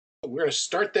We're going to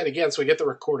start that again so we get the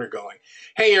recorder going.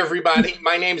 Hey, everybody.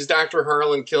 My name is Dr.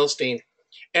 Harlan Kilstein,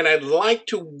 and I'd like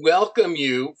to welcome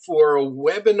you for a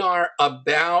webinar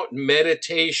about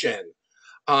meditation.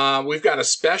 We've got a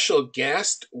special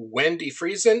guest, Wendi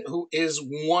Friesen, who is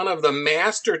one of the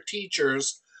master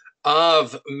teachers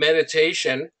of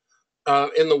meditation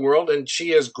in the world, and she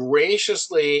has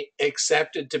graciously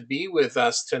accepted to be with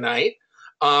us tonight.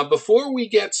 Before we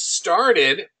get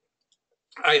started,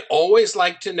 I always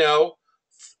like to know,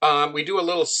 we do a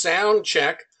little sound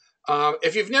check.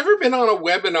 If you've never been on a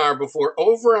webinar before,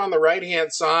 over on the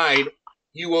right-hand side,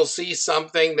 you will see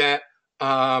something that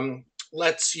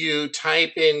lets you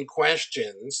type in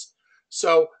questions.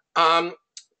 So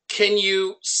can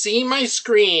you see my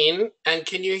screen and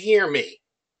can you hear me?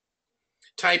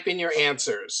 Type in your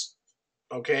answers.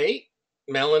 Okay,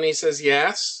 Melanie says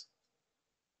yes.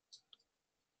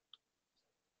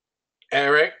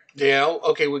 Eric, Dale,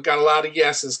 okay, we've got a lot of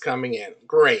yeses coming in.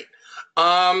 Great.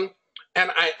 And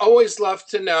I always love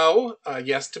to know,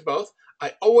 yes to both,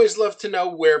 I always love to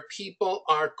know where people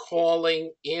are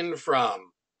calling in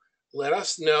from. Let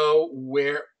us know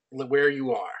where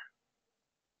you are.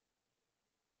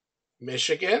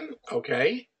 Michigan,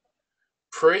 okay.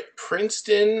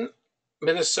 Princeton,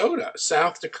 Minnesota,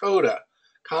 South Dakota,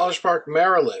 College Park,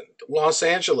 Maryland, Los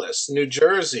Angeles, New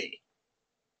Jersey,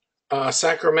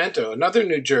 Sacramento, another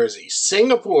New Jersey,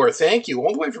 Singapore, thank you,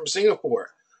 all the way from Singapore,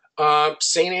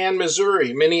 St. Anne,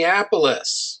 Missouri,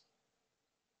 Minneapolis.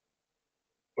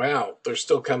 Wow, they're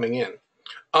still coming in.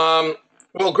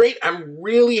 Well, great. I'm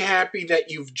really happy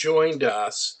that you've joined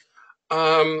us.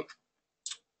 I've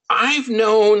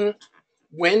known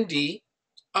Wendi,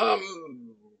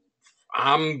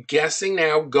 I'm guessing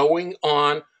now going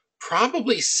on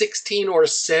probably 16 or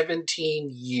 17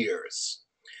 years.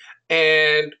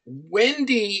 And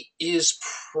Wendi is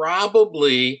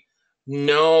probably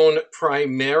known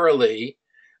primarily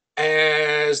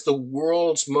as the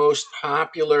world's most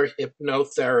popular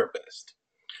hypnotherapist.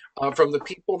 From the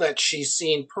people that she's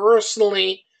seen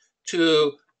personally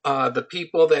to the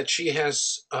people that she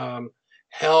has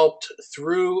helped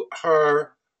through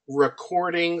her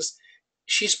recordings,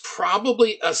 she's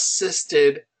probably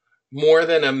assisted more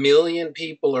than 1 million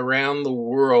people around the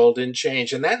world in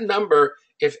change. And that number,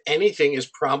 if anything, is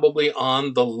probably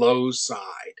on the low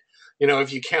side. You know,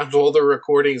 if you count all the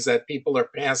recordings that people are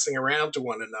passing around to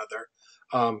one another,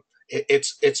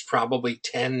 it's probably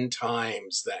 10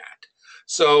 times that.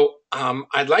 So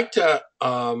I'd like to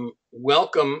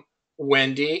welcome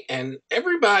Wendi, and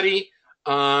everybody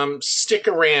stick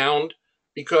around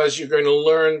because you're going to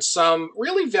learn some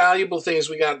really valuable things.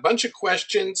 We got a bunch of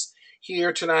questions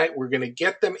here tonight. We're going to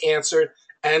get them answered,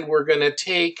 and we're going to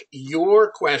take your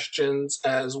questions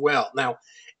as well. Now,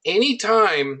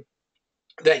 anytime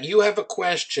that you have a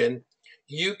question,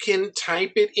 you can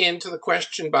type it into the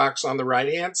question box on the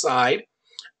right-hand side,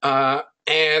 and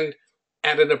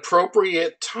at an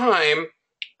appropriate time,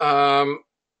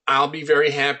 I'll be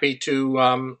very happy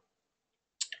to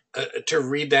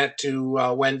read that to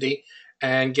Wendi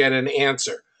and get an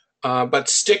answer. But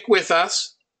stick with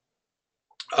us.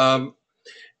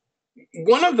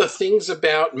 One of the things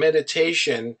about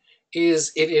meditation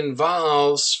is it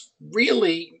involves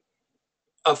really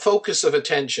a focus of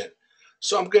attention.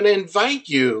 So I'm going to invite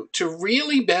you to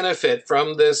really benefit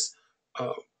from this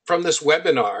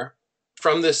webinar,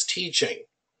 from this teaching,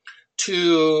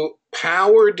 to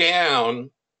power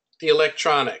down the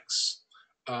electronics.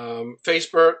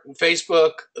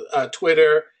 Facebook,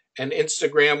 Twitter, and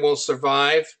Instagram will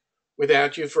survive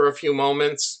without you for a few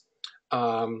moments.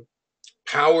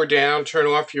 Power down, turn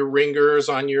off your ringers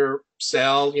on your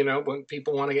cell, you know, when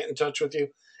people want to get in touch with you.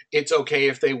 It's okay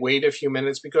if they wait a few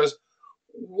minutes, because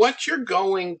what you're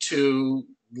going to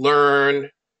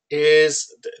learn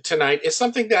tonight is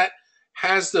something that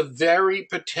has the very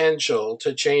potential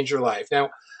to change your life. Now,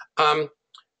 for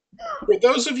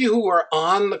those of you who are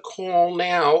on the call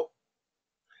now,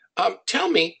 tell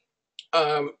me,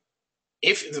 for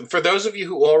those of you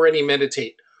who already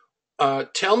meditate,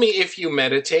 tell me if you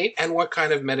meditate and what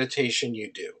kind of meditation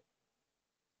you do.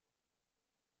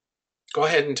 Go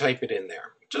ahead and type it in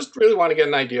there. Just really want to get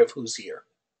an idea of who's here.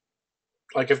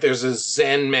 Like if there's a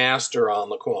Zen master on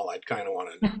the call, I'd kind of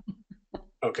want to know.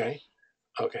 Okay.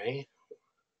 Okay.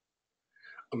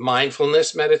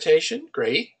 Mindfulness meditation,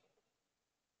 great.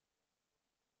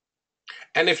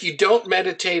 And if you don't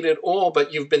meditate at all,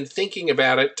 but you've been thinking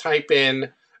about it, type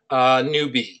in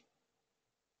newbie.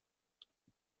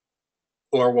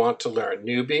 Or want to learn.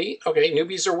 Newbie. Okay,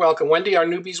 newbies are welcome. Wendi, are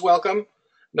newbies welcome?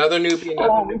 Another newbie, another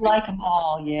Oh, we newbie. like them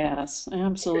all. Yes,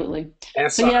 absolutely. So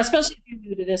SI. yeah, especially if you're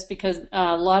new to this, because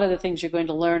a lot of the things you're going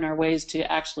to learn are ways to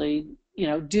actually,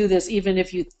 do this, even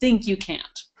if you think you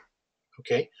can't.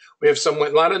 Okay. We have a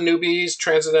lot of newbies,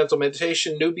 transcendental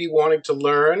meditation, newbie wanting to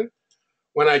learn.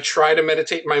 When I try to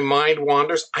meditate, my mind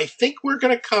wanders. I think we're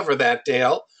going to cover that,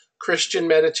 Dale. Christian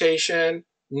meditation,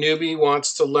 newbie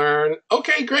wants to learn.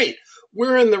 Okay, great.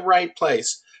 We're in the right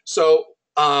place. So,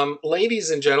 ladies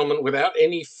and gentlemen, without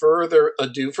any further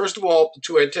ado, first of all,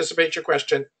 to anticipate your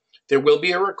question, there will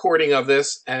be a recording of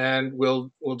this, and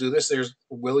we'll do this. There's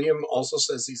William also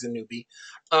says he's a newbie.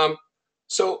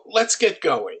 So let's get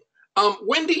going.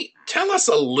 Wendi, tell us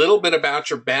a little bit about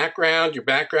your background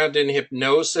in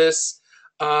hypnosis,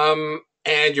 and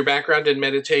your background in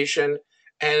meditation,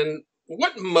 and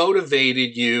what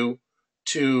motivated you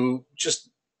to just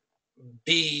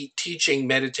be teaching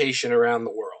meditation around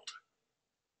the world.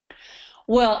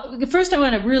 Well, first, I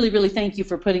want to really, really thank you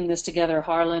for putting this together,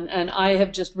 Harlan. And I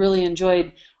have just really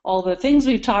enjoyed all the things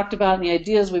we've talked about and the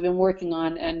ideas we've been working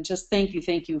on. And just thank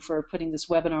you for putting this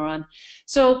webinar on.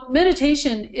 So,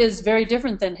 meditation is very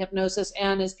different than hypnosis.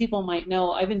 And as people might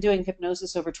know, I've been doing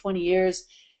hypnosis over 20 years,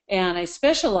 and I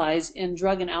specialize in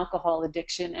drug and alcohol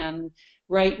addiction. And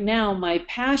right now, my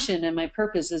passion and my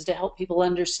purpose is to help people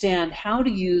understand how to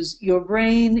use your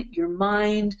brain, your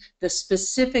mind, the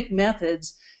specific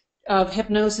methods of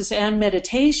hypnosis and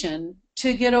meditation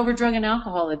to get over drug and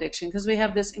alcohol addiction, because we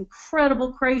have this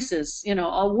incredible crisis,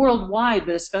 all worldwide,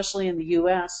 but especially in the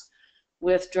U.S.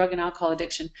 with drug and alcohol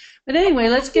addiction. But anyway,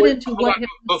 let's get into Hold what on,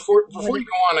 hypnosis. before you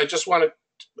go on, I just want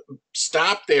to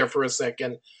stop there for a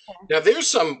second. Now, there's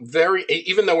some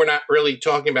even though we're not really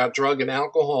talking about drug and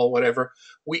alcohol, whatever,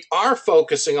 we are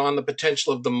focusing on the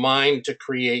potential of the mind to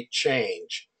create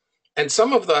change. And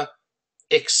some of the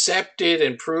accepted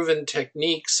and proven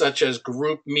techniques, such as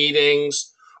group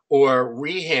meetings or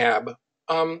rehab,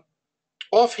 um,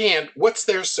 offhand, what's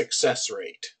their success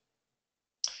rate?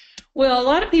 Well, a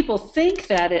lot of people think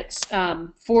that it's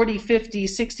 40, 50,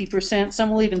 60%.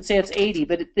 Some will even say it's 80.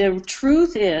 But the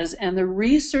truth is, and the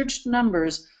researched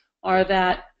numbers are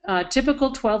that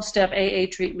typical 12-step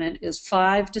AA treatment is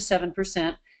 5 to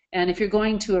 7%. And if you're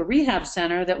going to a rehab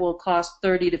center that will cost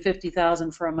 30 to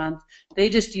 50,000 for a month, they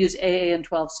just use AA and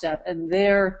 12-step, and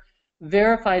their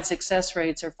verified success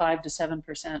rates are 5 to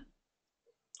 7%.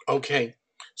 Okay,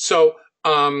 so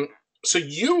um, so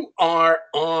you are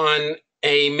on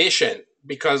a mission,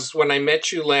 because when I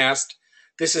met you last,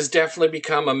 this has definitely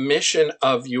become a mission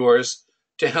of yours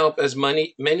to help as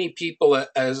many people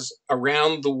as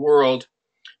around the world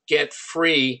get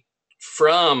free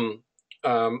from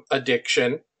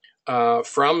addiction,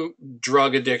 from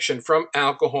drug addiction, from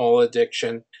alcohol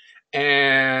addiction,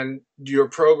 and your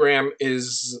program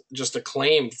is just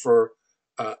acclaimed for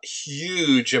a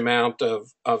huge amount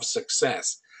of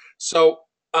success. So,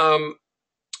 um,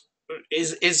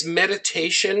 is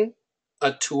meditation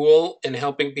a tool in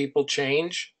helping people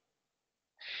change?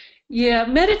 Yeah,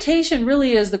 meditation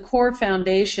really is the core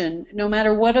foundation. No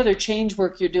matter what other change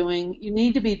work you're doing, you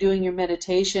need to be doing your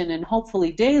meditation, and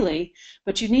hopefully daily,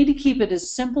 but you need to keep it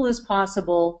as simple as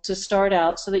possible to start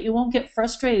out so that you won't get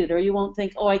frustrated, or you won't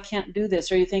think, oh, I can't do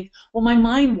this, or you think, well, my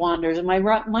mind wanders and my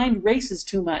mind races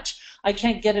too much. I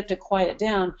can't get it to quiet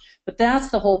down. But that's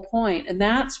the whole point, and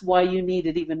that's why you need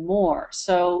it even more.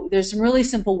 So there's some really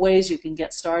simple ways you can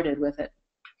get started with it.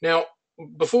 Now,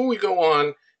 before we go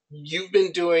on, you've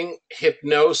been doing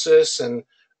hypnosis and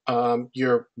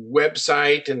your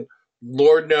website and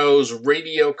Lord knows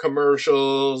radio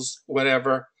commercials,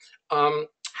 whatever.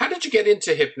 How did you get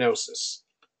into hypnosis?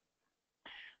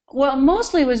 Well,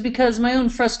 mostly it was because my own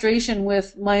frustration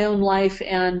with my own life,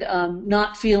 and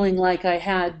not feeling like I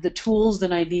had the tools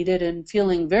that I needed, and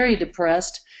feeling very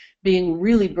depressed, being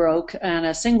really broke, and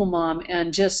a single mom,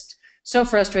 and just so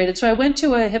frustrated. So I went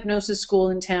to a hypnosis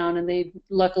school in town, and they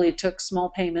luckily took small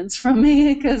payments from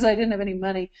me because I didn't have any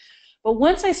money. But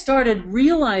once I started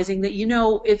realizing that,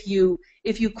 if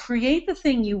you create the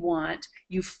thing you want,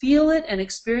 you feel it and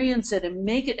experience it and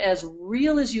make it as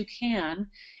real as you can,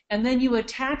 and then you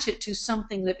attach it to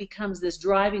something that becomes this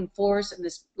driving force and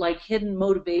this like hidden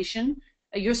motivation.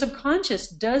 Your subconscious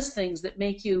does things that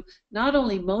make you not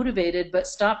only motivated, but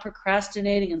stop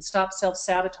procrastinating and stop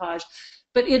self-sabotage.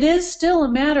 But it is still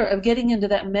a matter of getting into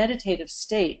that meditative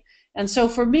state. And so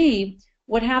for me,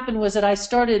 what happened was that I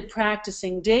started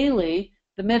practicing daily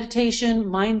the meditation,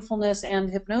 mindfulness, and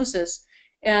hypnosis,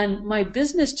 and my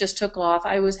business just took off.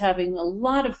 I was having a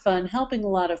lot of fun helping a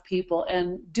lot of people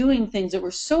and doing things that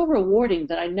were so rewarding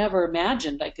that I never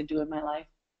imagined I could do in my life.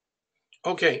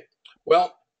 Okay,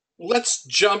 well, let's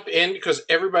jump in because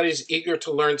everybody's eager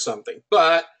to learn something.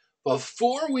 But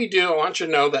before we do, I want you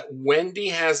to know that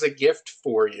Wendi has a gift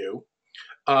for you.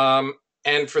 Um,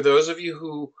 and for those of you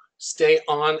who stay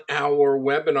on our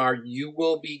webinar, you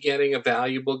will be getting a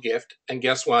valuable gift. And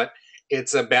guess what?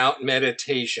 It's about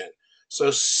meditation. So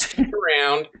stick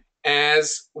around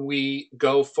as we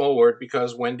go forward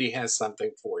because Wendi has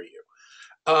something for you.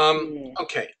 Yeah.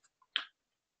 Okay.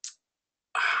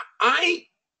 I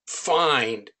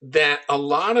find that a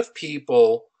lot of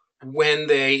people, when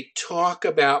they talk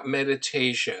about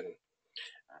meditation,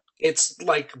 it's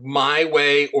like my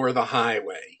way or the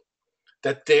highway,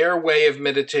 that their way of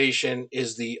meditation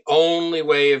is the only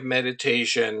way of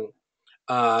meditation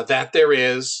that there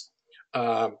is.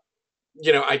 Uh,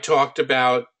 I talked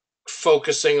about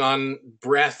focusing on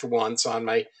breath once on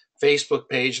my Facebook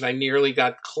page, and I nearly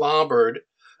got clobbered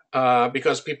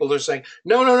because people are saying,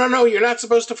 no, no, no, no, you're not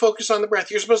supposed to focus on the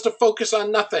breath. You're supposed to focus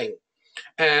on nothing.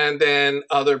 And then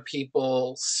other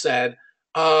people said,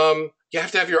 you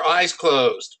have to have your eyes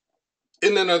closed.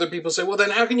 And then other people say, well,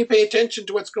 then how can you pay attention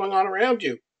to what's going on around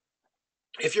you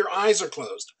if your eyes are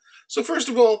closed? So, first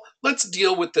of all, let's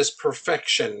deal with this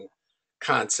perfection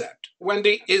concept.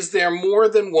 Wendi, is there more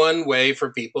than one way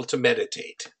for people to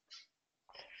meditate?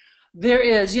 There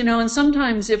is, and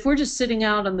sometimes if we're just sitting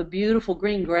out on the beautiful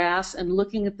green grass and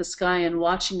looking at the sky and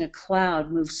watching a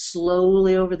cloud move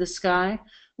slowly over the sky,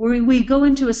 we go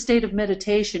into a state of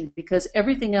meditation because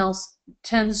everything else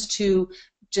tends to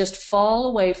just fall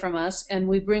away from us and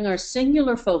we bring our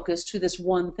singular focus to this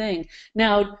one thing.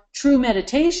 Now, true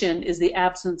meditation is the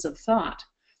absence of thought.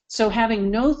 So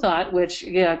having no thought, which,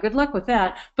 yeah, good luck with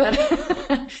that, but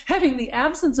having the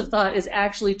absence of thought is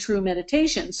actually true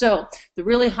meditation. So the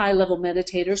really high level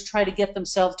meditators try to get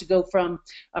themselves to go from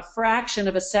a fraction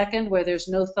of a second where there's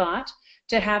no thought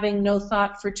to having no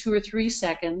thought for 2 or 3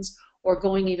 seconds or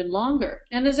going even longer.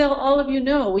 And as all of you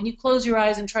know, when you close your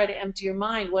eyes and try to empty your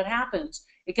mind, what happens?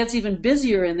 It gets even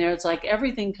busier in there. It's like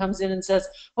everything comes in and says,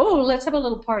 oh, let's have a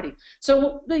little party.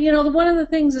 So, one of the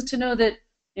things is to know that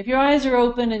if your eyes are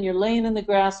open and you're laying in the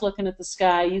grass looking at the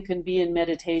sky, you can be in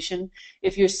meditation.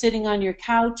 If you're sitting on your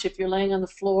couch, if you're laying on the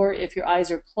floor, if your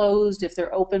eyes are closed, if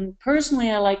they're open, personally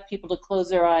I like people to close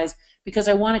their eyes because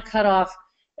I want to cut off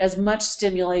as much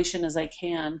stimulation as I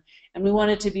can. And we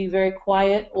want it to be very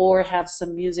quiet or have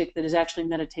some music that is actually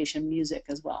meditation music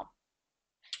as well.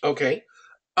 Okay.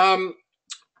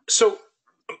 So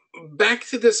back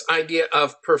to this idea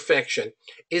of perfection.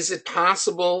 Is it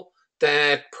possible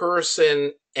that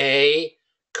person A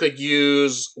could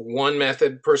use one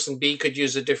method, person B could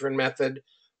use a different method,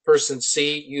 person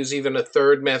C use even a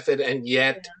third method, and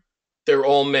yet they're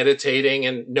all meditating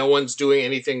and no one's doing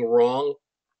anything wrong?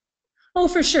 Oh,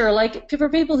 for sure. Like for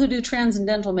people who do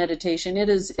transcendental meditation,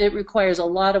 it requires a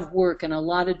lot of work and a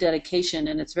lot of dedication,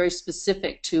 and it's very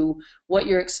specific to what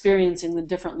you're experiencing, the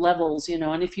different levels,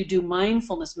 And if you do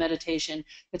mindfulness meditation,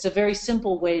 it's a very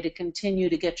simple way to continue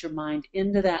to get your mind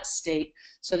into that state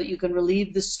so that you can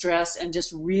relieve the stress and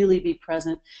just really be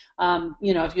present.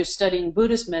 If you're studying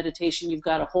Buddhist meditation, you've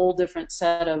got a whole different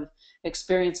set of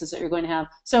experiences that you're going to have.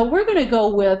 So we're going to go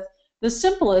with the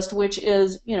simplest, which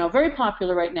is, very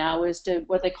popular right now, is to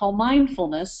what they call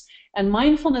mindfulness. And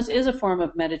mindfulness is a form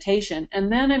of meditation.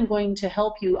 And then I'm going to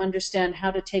help you understand how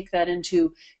to take that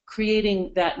into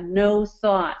creating that no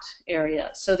thought area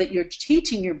so that you're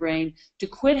teaching your brain to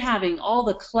quit having all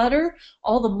the clutter,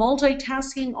 all the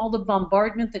multitasking, all the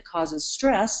bombardment that causes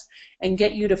stress, and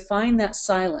get you to find that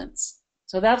silence.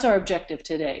 So that's our objective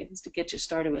today, is to get you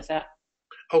started with that.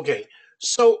 Okay.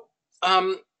 So,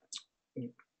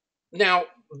 now,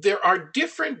 there are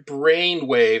different brain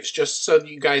waves, just so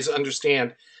you guys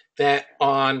understand that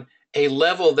on a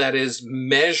level that is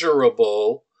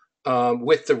measurable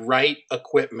with the right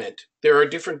equipment, there are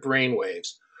different brain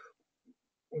waves.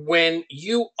 When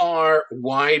you are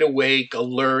wide awake,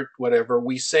 alert, whatever,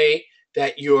 we say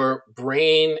that your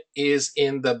brain is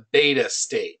in the beta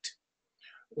state.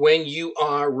 When you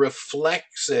are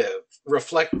reflecting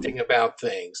about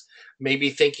things, maybe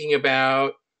thinking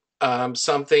about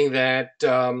something that I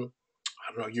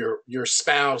don't know your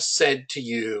spouse said to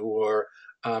you or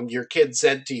your kid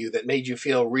said to you that made you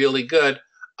feel really good.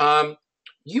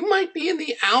 You might be in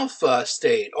the alpha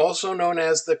state, also known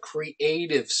as the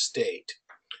creative state.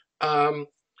 Um,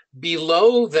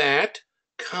 Below that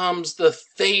comes the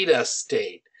theta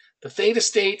state. The theta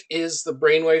state is the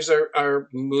brainwaves are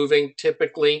moving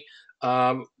typically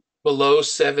below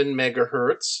 7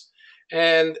 megahertz.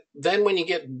 And then when you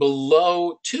get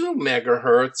below 2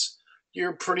 megahertz,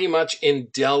 you're pretty much in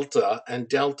delta, and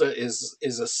delta is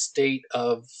a state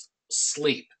of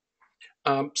sleep.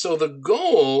 So the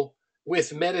goal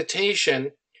with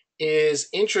meditation is,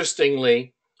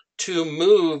 interestingly, to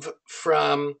move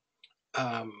from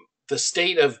the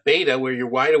state of beta, where you're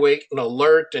wide awake and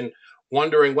alert and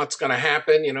wondering what's going to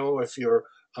happen. If you're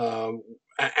um,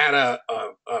 at a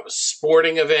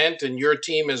sporting event and your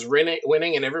team is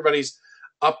winning and everybody's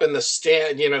up in the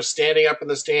stand, standing up in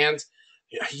the stands,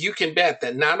 you can bet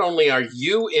that not only are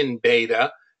you in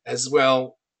beta as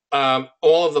well,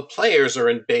 all of the players are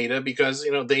in beta because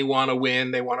they want to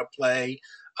win, they want to play,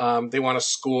 they want to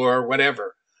score,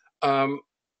 whatever. Um,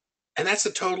 and that's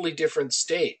a totally different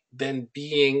state than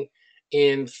being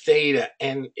in theta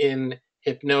and in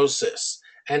hypnosis.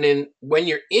 And when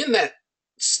you're in that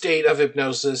state of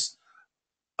hypnosis,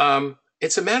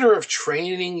 it's a matter of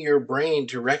training your brain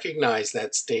to recognize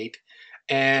that state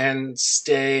and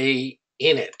stay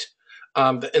in it.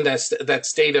 And that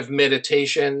state of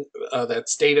meditation, that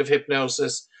state of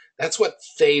hypnosis. That's what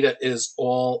theta is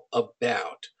all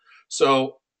about.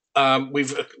 So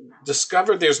we've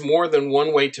discovered there's more than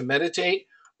one way to meditate.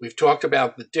 We've talked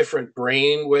about the different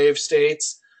brain wave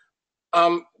states. What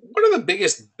are the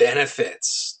biggest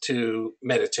benefits to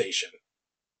meditation?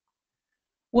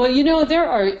 Well, there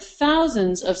are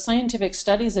thousands of scientific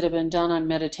studies that have been done on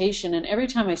meditation, and every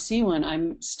time I see one,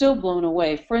 I'm still blown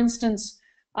away. For instance,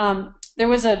 there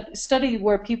was a study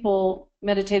where people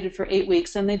meditated for 8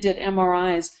 weeks, and they did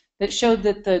MRIs that showed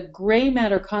that the gray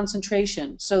matter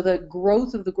concentration, so the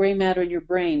growth of the gray matter in your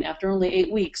brain after only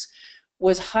 8 weeks,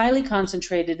 was highly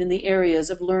concentrated in the areas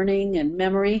of learning and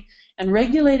memory and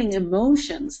regulating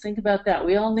emotions. Think about that.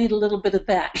 We all need a little bit of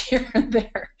that here and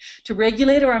there to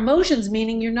regulate our emotions,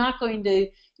 meaning you're not going to,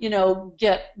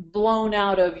 get blown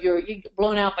out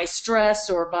by stress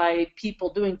or by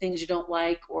people doing things you don't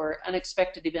like or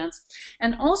unexpected events.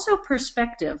 And also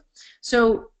perspective.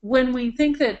 So when we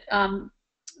think that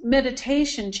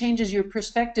meditation changes your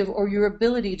perspective or your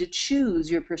ability to choose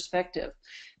your perspective,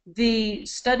 the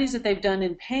studies that they've done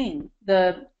in pain,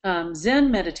 the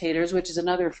Zen meditators, which is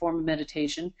another form of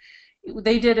meditation,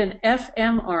 they did an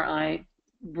fMRI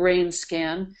brain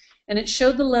scan, and it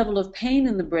showed the level of pain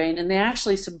in the brain, and they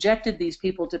actually subjected these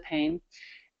people to pain,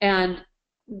 and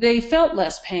they felt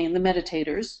less pain, the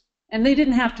meditators, and they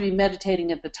didn't have to be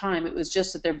meditating at the time. It was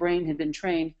just that their brain had been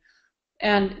trained,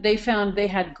 and they found they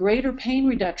had greater pain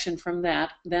reduction from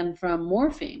that than from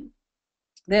morphine.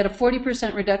 They had a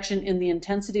 40% reduction in the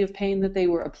intensity of pain that they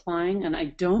were applying, and I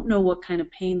don't know what kind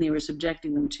of pain they were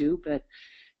subjecting them to, but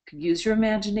could use your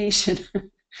imagination.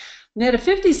 They had a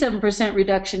 57%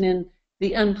 reduction in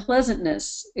the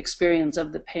unpleasantness experience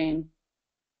of the pain.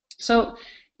 So,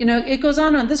 it goes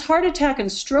on. This heart attack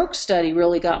and stroke study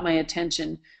really got my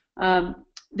attention.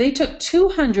 They took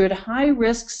 200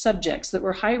 high-risk subjects that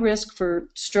were high risk for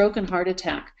stroke and heart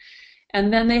attack.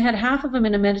 And then they had half of them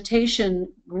in a meditation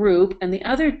group, and the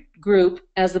other group,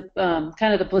 as the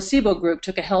kind of the placebo group,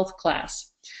 took a health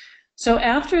class. So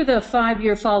after the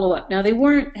 5-year follow-up, now they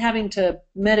weren't having to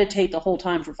meditate the whole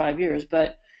time for 5 years,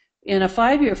 but in a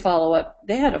 5-year follow-up,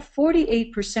 they had a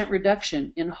 48%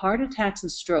 reduction in heart attacks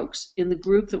and strokes in the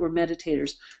group that were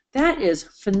meditators. That is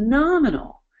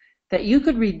phenomenal, that you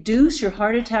could reduce your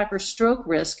heart attack or stroke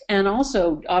risk and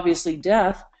also, obviously,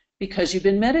 death because you've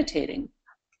been meditating.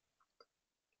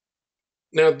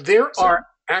 Now, there are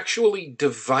actually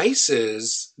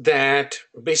devices that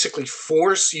basically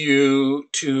force you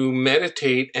to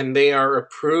meditate, and they are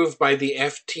approved by the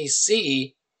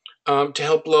FTC to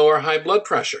help lower high blood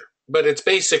pressure. But it's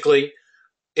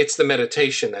the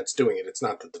meditation that's doing it. It's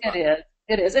not the device.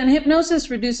 It is. And hypnosis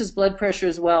reduces blood pressure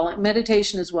as well,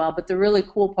 meditation as well. But the really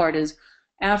cool part is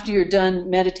after you're done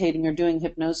meditating or doing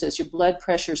hypnosis, your blood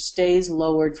pressure stays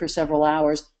lowered for several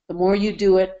hours. The more you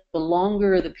do it, the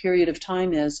longer the period of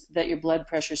time is that your blood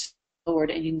pressure is lowered,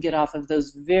 and you can get off of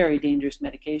those very dangerous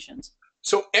medications.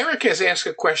 So Eric has asked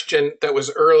a question that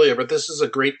was earlier, but this is a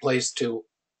great place to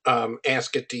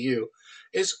ask it to you.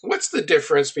 What's the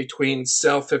difference between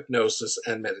self-hypnosis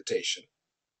and meditation?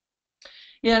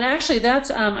 Yeah, and actually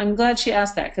that's, I'm glad she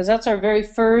asked that, because that's our very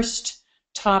first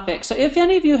topic. So if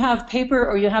any of you have paper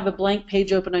or you have a blank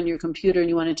page open on your computer and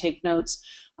you want to take notes,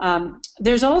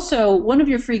 there's also one of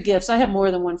your free gifts. I have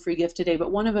more than one free gift today,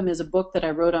 but one of them is a book that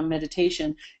I wrote on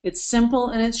meditation. It's simple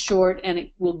and it's short, and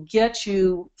it will get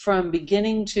you from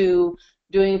beginning to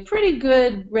doing a pretty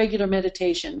good regular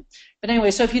meditation. But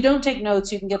anyway, so if you don't take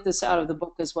notes, you can get this out of the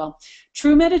book as well.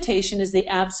 True meditation is the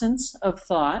absence of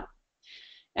thought,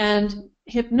 and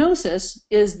hypnosis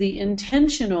is the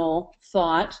intentional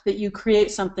thought that you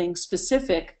create something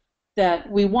specific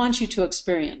that we want you to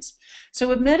experience. So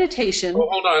with meditation... Oh,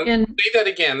 hold on. Say that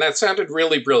again. That sounded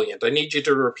really brilliant. I need you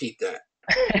to repeat that.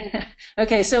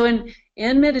 Okay, so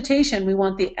in meditation, we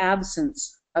want the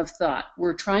absence of thought.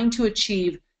 We're trying to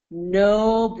achieve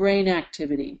no brain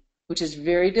activity, which is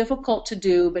very difficult to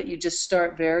do, but you just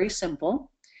start very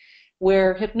simple.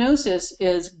 Where hypnosis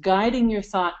is guiding your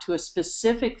thought to a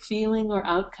specific feeling or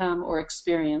outcome or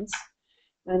experience,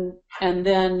 and and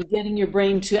then getting your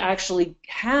brain to actually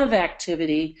have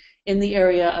activity in the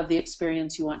area of the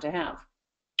experience you want to have.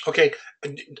 Okay,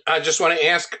 I just want to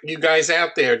ask you guys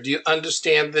out there, do you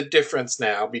understand the difference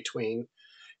now between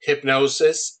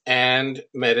hypnosis and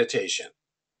meditation?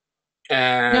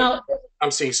 And Now,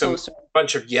 I'm seeing oh, some sorry.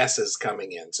 bunch of yeses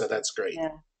coming in, so that's great.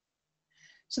 Yeah.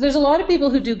 So there's a lot of people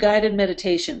who do guided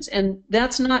meditations, and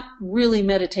that's not really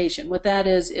meditation. What that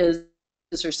is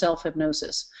or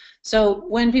self-hypnosis. So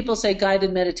when people say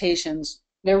guided meditations,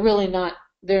 they're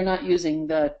not using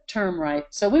the term right.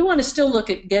 So we want to still look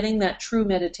at getting that true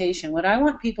meditation. What I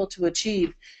want people to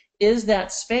achieve is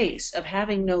that space of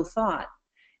having no thought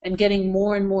and getting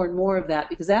more and more and more of that,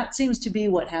 because that seems to be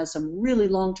what has some really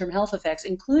long-term health effects,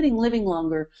 including living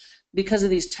longer because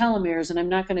of these telomeres. And I'm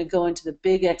not going to go into the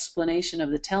big explanation of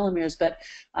the telomeres, but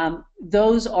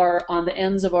those are on the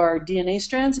ends of our DNA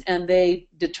strands, and they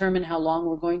determine how long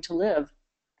we're going to live.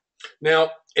 Now,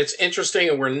 it's interesting,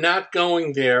 and we're not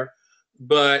going there,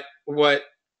 but what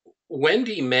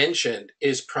Wendi mentioned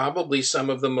is probably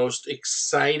some of the most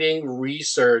exciting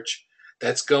research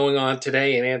that's going on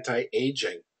today in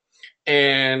anti-aging.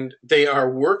 And they are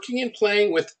working and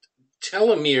playing with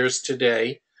telomeres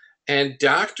today, and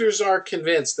doctors are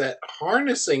convinced that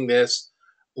harnessing this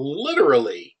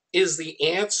literally is the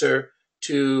answer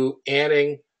to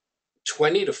adding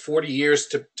 20 to 40 years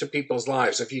to people's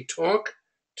lives. If you talk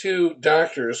to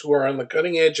doctors who are on the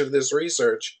cutting edge of this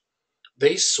research,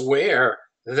 they swear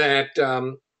that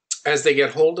as they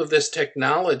get hold of this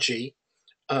technology,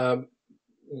 um,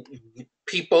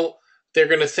 people they're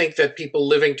going to think that people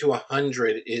living to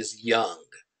 100 is young.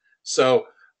 So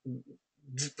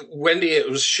Wendi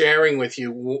was sharing with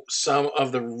you some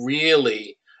of the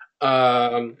really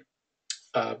um,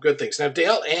 good things. Now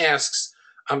Dale asks,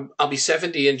 I'll be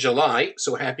 70 in July,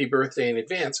 so happy birthday in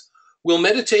advance. Will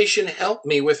meditation help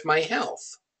me with my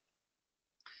health?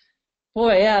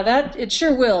 Boy, yeah, that it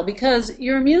sure will, because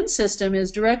your immune system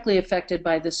is directly affected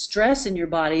by the stress in your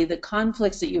body, the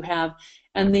conflicts that you have,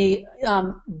 and the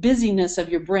busyness of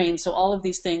your brain. So all of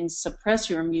these things suppress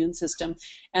your immune system,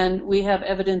 and we have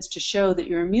evidence to show that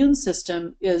your immune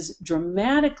system is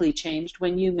dramatically changed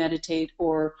when you meditate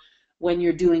or when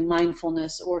you're doing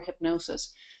mindfulness or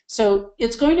hypnosis. So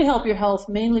it's going to help your health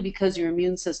mainly because your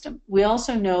immune system. We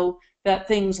also know that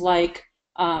things like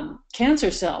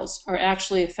cancer cells are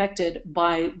actually affected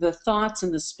by the thoughts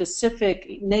and the specific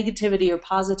negativity or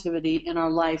positivity in our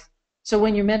life. So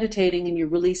when you're meditating and you're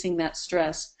releasing that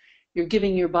stress, you're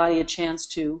giving your body a chance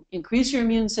to increase your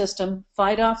immune system,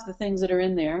 fight off the things that are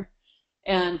in there,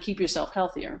 and keep yourself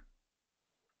healthier.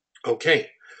 Okay,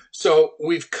 so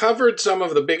we've covered some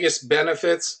of the biggest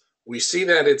benefits. We see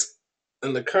that it's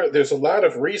in there's a lot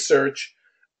of research.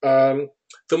 Um,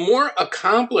 the more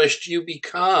accomplished you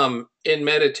become in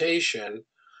meditation,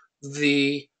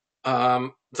 the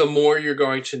more you're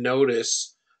going to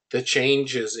notice the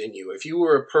changes in you. If you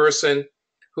were a person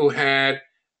who had,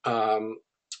 um,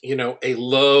 a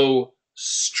low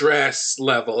stress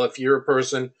level, if you're a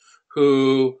person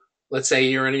who, let's say,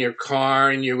 you're in your car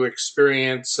and you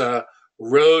experience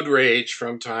road rage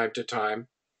from time to time,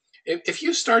 if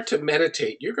you start to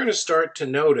meditate, you're going to start to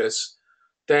notice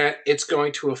that it's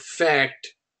going to affect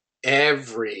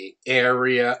every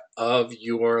area of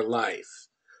your life.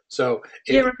 So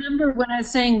Yeah, if remember when I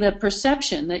was saying the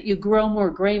perception that you grow more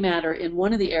gray matter in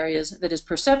one of the areas that is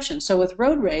perception. So with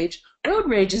road rage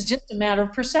is just a matter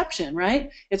of perception,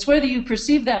 right? It's whether you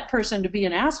perceive that person to be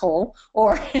an asshole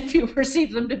or if you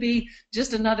perceive them to be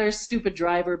just another stupid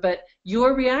driver, but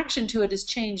your reaction to it is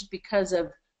changed because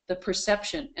of the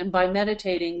perception. And by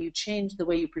meditating, you change the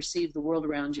way you perceive the world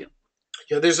around you.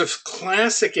 there's a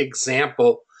classic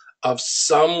example of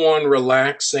someone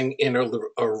relaxing in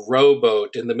a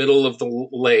rowboat in the middle of the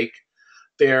lake.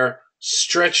 They're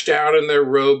stretched out in their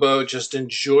rowboat, just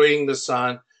enjoying the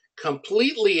sun,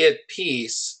 completely at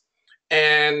peace,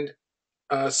 and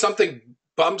something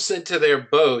bumps into their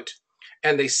boat,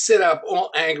 and they sit up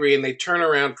all angry and they turn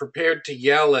around prepared to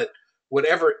yell at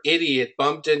whatever idiot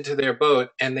bumped into their boat,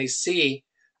 and they see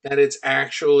that it's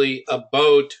actually a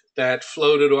boat that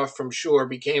floated off from shore,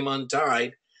 became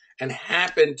untied, and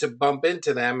happened to bump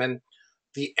into them. And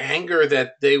the anger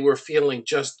that they were feeling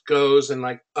just goes, and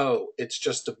like, oh, it's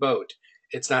just a boat.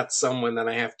 It's not someone that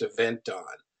I have to vent on.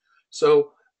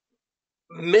 So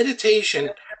meditation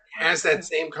has that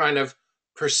same kind of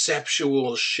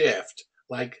perceptual shift.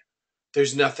 Like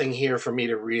there's nothing here for me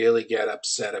to really get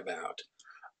upset about.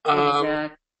 Um,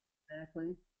 Exactly.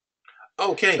 Exactly.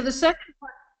 So okay. the second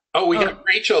part, Oh, we got oh,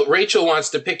 Rachel. Rachel wants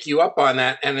to pick you up on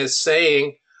that and is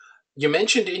saying, you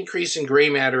mentioned increase in gray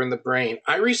matter in the brain.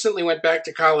 I recently went back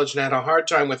to college and had a hard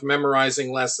time with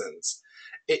memorizing lessons.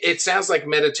 It sounds like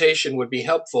meditation would be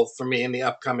helpful for me in the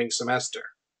upcoming semester.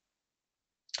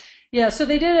 yeah, so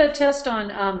they did a test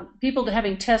on people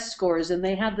having test scores, and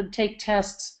they had them take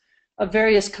tests of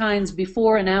various kinds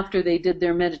before and after they did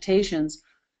their meditations.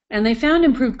 And they found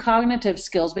improved cognitive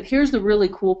skills. But here's the really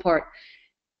cool part.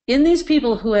 In these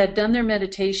people who had done their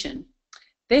meditation,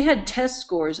 they had test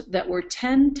scores that were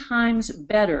 10 times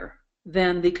better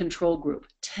than the control group.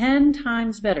 10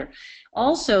 times better.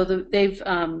 Also, they've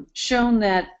shown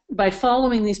that by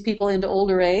following these people into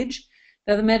older age,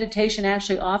 that the meditation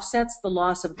actually offsets the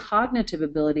loss of cognitive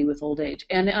ability with old age.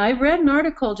 And I read an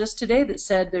article just today that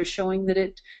said they're showing that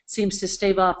it seems to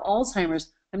stave off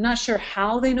Alzheimer's. I'm not sure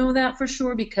how they know that for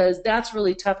sure, because that's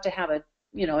really tough to have a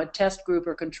test group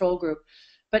or control group.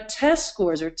 But test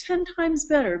scores are 10 times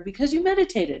better because you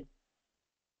meditated.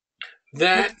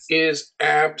 That That's, is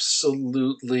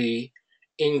absolutely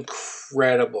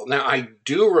incredible. Now, I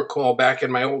do recall back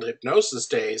in my old hypnosis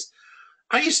days,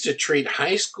 I used to treat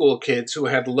high school kids who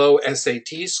had low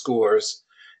SAT scores,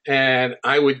 and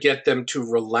I would get them to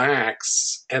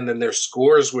relax, and then their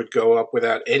scores would go up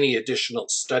without any additional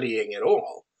studying at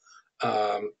all.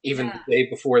 Even yeah, the day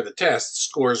before the test,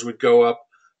 scores would go up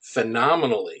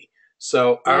phenomenally.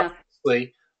 So yeah,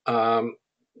 obviously, um,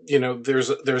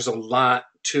 there's a lot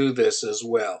to this as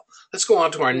well. Let's go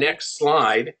on to our yeah. next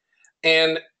slide,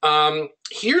 and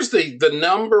here's the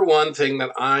number one thing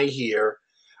that I hear.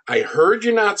 I heard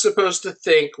you're not supposed to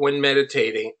think when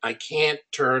meditating. I can't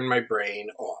turn my brain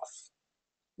off.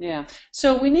 Yeah.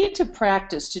 So we need to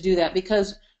practice to do that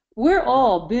because we're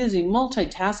all busy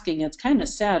multitasking. It's kind of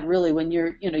sad really when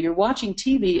you're watching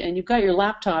TV and you've got your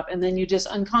laptop and then you just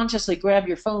unconsciously grab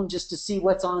your phone just to see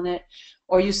what's on it,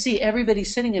 or you see everybody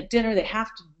sitting at dinner, they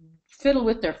have to fiddle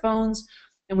with their phones,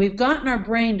 and we've gotten our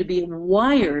brain to be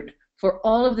wired for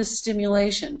all of this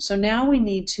stimulation. So now we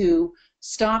need to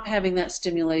stop having that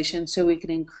stimulation so we can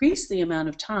increase the amount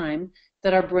of time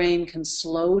that our brain can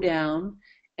slow down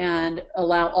and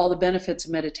allow all the benefits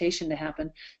of meditation to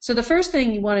happen. So the first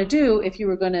thing you want to do if you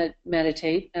were going to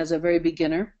meditate as a very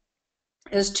beginner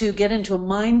is to get into a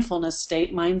mindfulness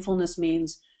state. Mindfulness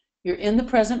means you're in the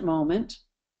present moment.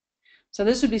 So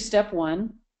this would be step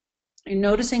one. You're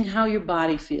noticing how your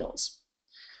body feels.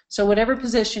 So whatever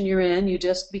position you're in, you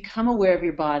just become aware of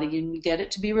your body and you get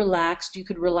it to be relaxed. You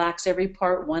could relax every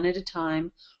part one at a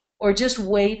time, or just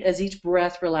wait as each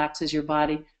breath relaxes your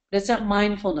body. But it's that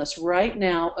mindfulness right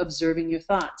now, observing your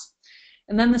thoughts.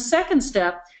 And then the second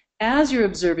step, as you're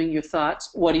observing your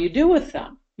thoughts, what do you do with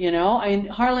them?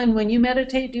 Harlan, when you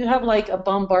meditate, do you have like a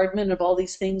bombardment of all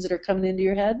these things that are coming into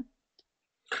your head?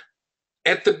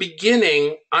 At the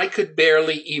beginning, I could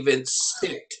barely even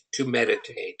sit to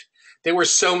meditate. There were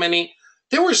so many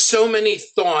there were so many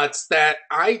thoughts that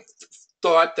I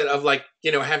thought that of, like,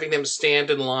 having them stand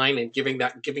in line and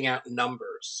giving out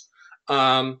numbers.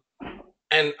 Um,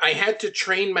 and I had to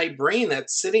train my brain that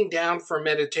sitting down for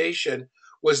meditation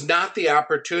was not the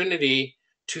opportunity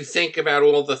to think about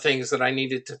all the things that I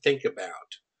needed to think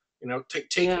about.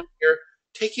 Yeah,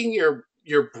 Taking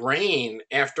your brain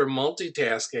after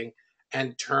multitasking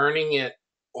and turning it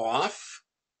off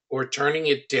or turning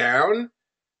it down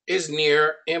is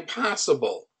near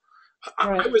impossible. I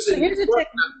right. was So in New here's a York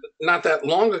technique. not that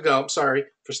long ago. I'm sorry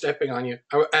for stepping on you.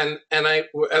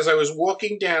 As I was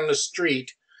walking down the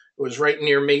street, it was right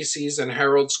near Macy's and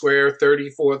Herald Square,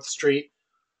 34th Street.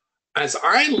 As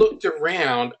I looked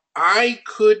around, I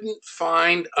couldn't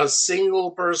find a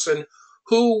single person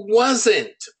who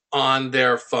wasn't on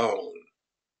their phone.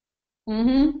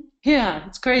 Yeah,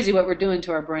 it's crazy what we're doing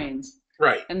to our brains.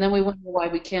 Right. And then we wonder why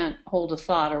we can't hold a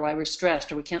thought or why we're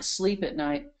stressed or we can't sleep at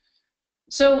night.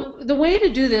 So the way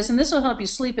to do this, and this will help you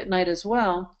sleep at night as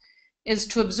well, is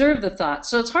to observe the thoughts.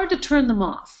 So it's hard to turn them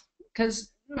off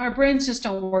because our brains just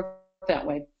don't work that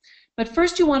way. But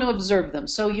first you want to observe them.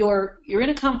 So you're in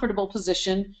a comfortable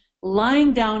position.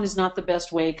 Lying down is not the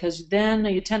best way because then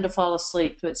you tend to fall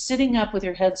asleep. But sitting up with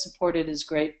your head supported is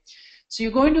great. So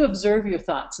you're going to observe your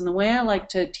thoughts. And the way I like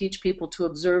to teach people to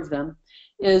observe them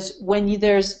is when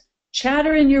there's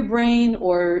chatter in your brain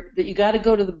or that you got to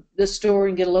go to the store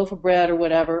and get a loaf of bread or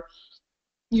whatever,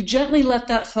 you gently let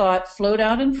that thought float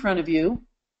out in front of you,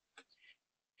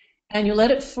 and you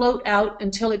let it float out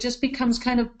until it just becomes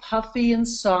kind of puffy and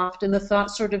soft, and the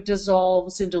thought sort of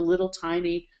dissolves into little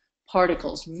tiny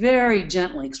particles very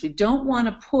gently, because we don't want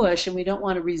to push and we don't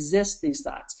want to resist these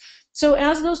thoughts. So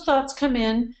as those thoughts come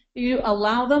in, you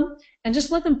allow them and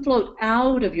just let them float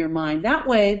out of your mind. That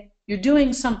way, you're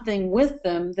doing something with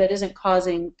them that isn't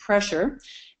causing pressure,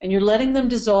 and you're letting them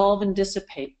dissolve and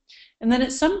dissipate. And then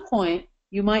at some point,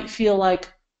 you might feel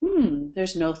like,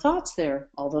 there's no thoughts there,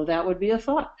 although that would be a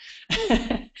thought.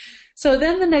 So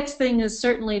then the next thing is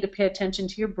certainly to pay attention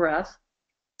to your breath.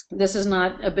 This is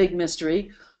not a big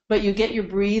mystery, but you get your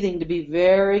breathing to be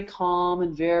very calm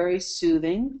and very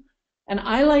soothing. And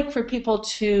I like for people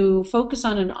to focus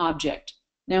on an object.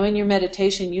 Now in your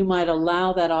meditation, you might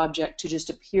allow that object to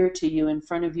just appear to you in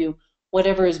front of you,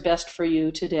 whatever is best for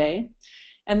you today.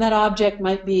 And that object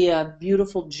might be a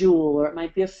beautiful jewel, or it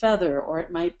might be a feather, or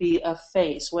it might be a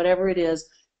face, whatever it is.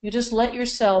 You just let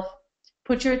yourself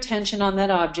put your attention on that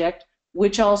object,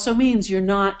 which also means you're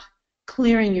not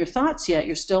clearing your thoughts yet.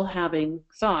 You're still having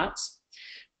thoughts,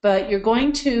 but you're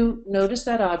going to notice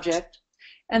that object.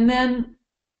 And then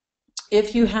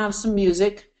if you have some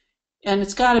music, and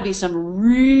it's got to be some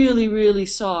really, really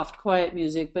soft, quiet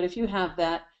music, but if you have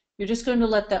that, you're just going to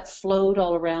let that float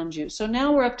all around you. So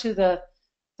now we're up to the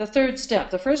third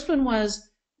step. The first one was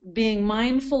being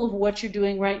mindful of what you're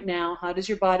doing right now. How does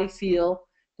your body feel?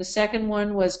 The second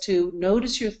one was to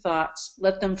notice your thoughts,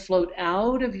 let them float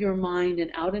out of your mind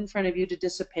and out in front of you to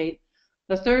dissipate.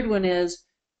 The third one is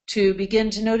to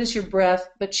begin to notice your breath,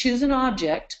 but choose an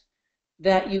object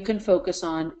that you can focus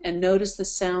on and notice the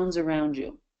sounds around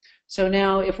you. So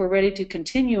now if we're ready to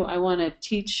continue, I want to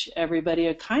teach everybody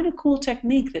a kind of cool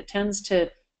technique that tends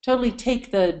to totally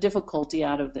take the difficulty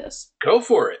out of this. Go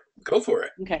for it. Go for it.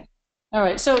 Okay. All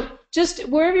right. So just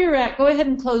wherever you're at, go ahead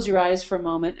and close your eyes for a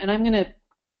moment, and I'm going to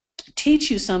teach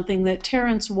you something that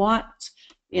Terence Watts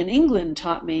in England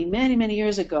taught me many, many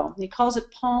years ago. He calls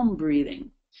it palm breathing.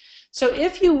 So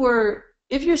if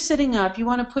you're sitting up, you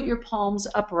want to put your palms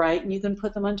upright, and you can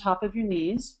put them on top of your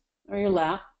knees or your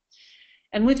lap.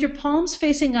 And with your palms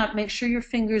facing up, make sure your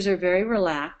fingers are very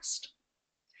relaxed.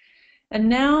 And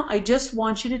now I just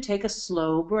want you to take a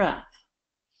slow breath.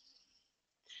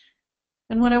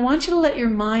 And what I want you to let your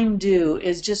mind do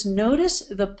is just notice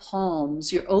the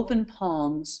palms, your open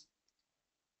palms,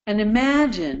 and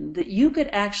imagine that you could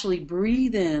actually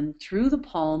breathe in through the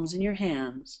palms in your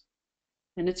hands.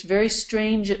 And it's very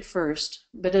strange at first,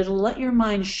 but it'll let your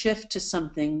mind shift to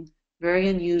something very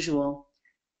unusual.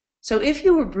 So if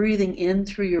you were breathing in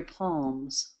through your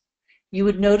palms, you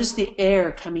would notice the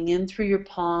air coming in through your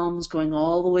palms, going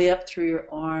all the way up through your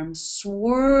arms,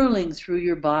 swirling through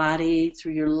your body,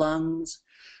 through your lungs,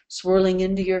 swirling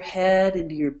into your head,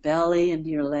 into your belly, into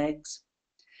your legs.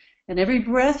 And every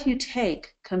breath you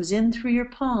take comes in through your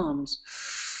palms.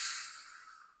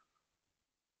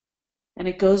 And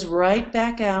it goes right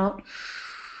back out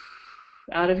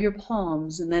of your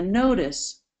palms. And then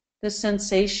notice the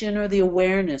sensation or the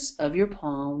awareness of your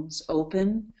palms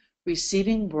open,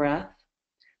 receiving breath,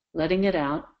 letting it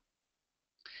out.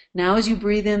 Now as you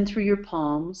breathe in through your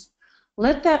palms,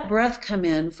 let that breath come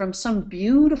in from some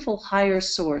beautiful higher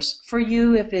source. For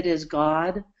you, if it is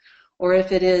God, or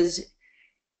if it is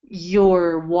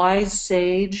your wise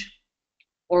sage,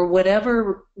 or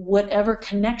whatever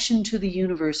connection to the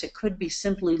universe. It could be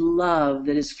simply love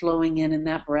that is flowing in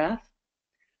that breath.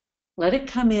 Let it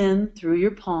come in through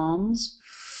your palms,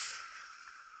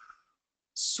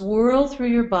 swirl through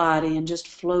your body, and just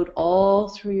float all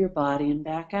through your body and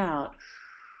back out.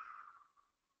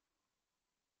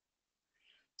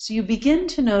 So you begin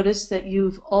to notice that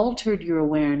you've altered your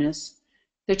awareness,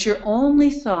 that your only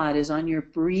thought is on your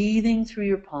breathing through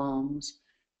your palms,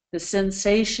 the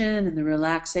sensation and the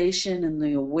relaxation and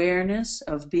the awareness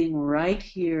of being right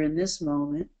here in this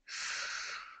moment,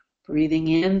 breathing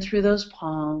in through those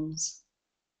palms,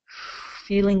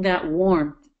 feeling that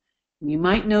warmth. You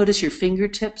might notice your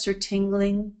fingertips are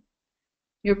tingling,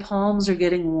 your palms are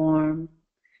getting warm,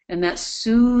 and that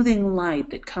soothing light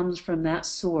that comes from that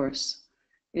source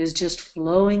is just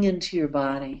flowing into your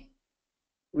body,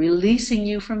 releasing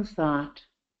you from thought,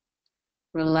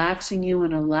 relaxing you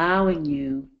and allowing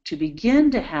you to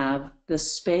begin to have the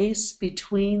space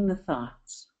between the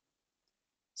thoughts.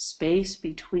 Space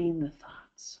between the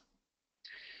thoughts.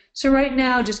 So right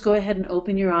now, just go ahead and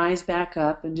open your eyes back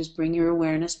up and just bring your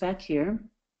awareness back here.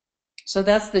 So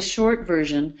that's the short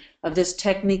version of this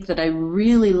technique that I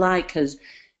really like,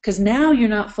 because now you're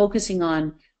not focusing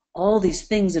on all these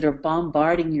things that are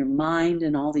bombarding your mind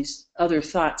and all these other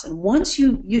thoughts. And once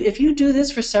if you do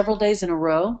this for several days in a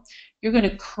row, you're going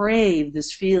to crave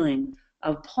this feeling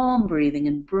of palm breathing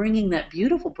and bringing that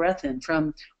beautiful breath in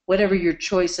from whatever your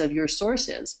choice of your source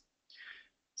is.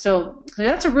 So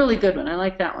that's a really good one. I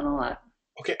like that one a lot.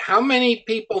 Okay, um, how many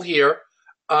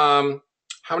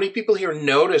people here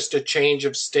noticed a change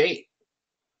of state?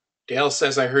 Dale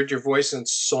says, I heard your voice and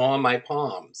saw my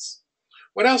palms.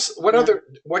 What else? Yeah.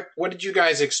 What did you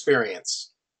guys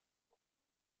experience?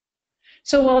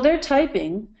 So while they're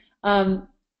typing,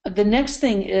 the next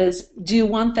thing is, do you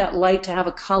want that light to have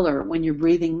a color when you're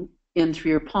breathing in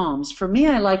through your palms? For me,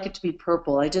 I like it to be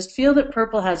purple. I just feel that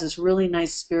purple has this really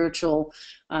nice spiritual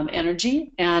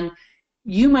energy, and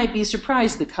you might be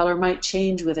surprised. The color might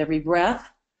change with every breath.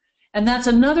 And that's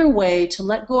another way to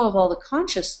let go of all the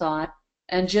conscious thought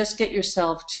and just get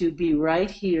yourself to be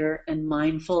right here and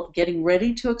mindful, getting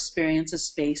ready to experience a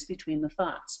space between the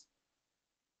thoughts.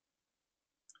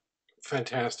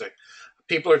 Fantastic.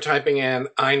 People are typing in,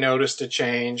 I noticed a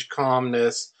change,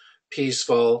 calmness,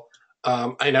 peaceful.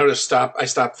 I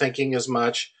stopped thinking as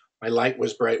much. My light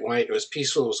was bright white. It was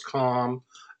peaceful. It was calm.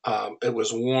 It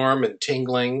was warm and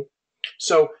tingling.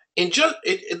 So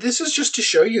this is just to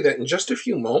show you that in just a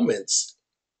few moments,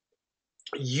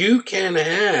 you can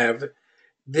have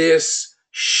this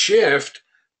shift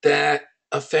that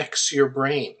affects your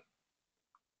brain.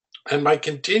 And by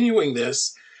continuing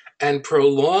this and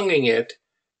prolonging it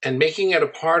and making it a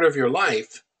part of your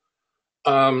life,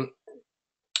 um,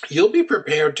 you'll be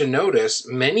prepared to notice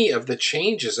many of the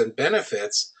changes and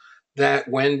benefits that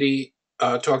Wendi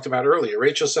talked about earlier.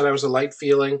 Rachel said I was a light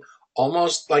feeling,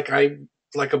 almost like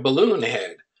a balloon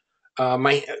head.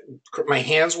 My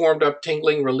hands warmed up,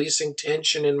 tingling, releasing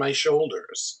tension in my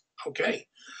shoulders. Okay,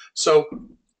 so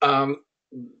um,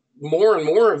 more and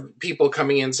more of people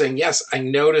coming in saying, "Yes, I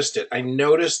noticed it. I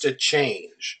noticed a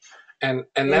change," and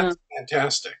Yeah. that's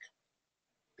fantastic.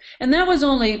 And that was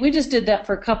only, we just did that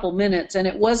for a couple minutes, and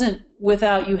it wasn't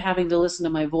without you having to listen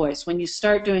to my voice. When you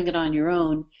start doing it on your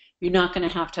own, you're not going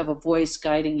to have a voice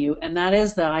guiding you. And that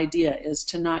is the idea, is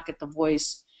to not get the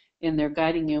voice in there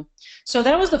guiding you. So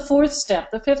that was the fourth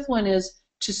step. The fifth one is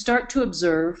to start to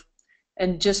observe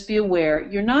and just be aware.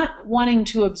 You're not wanting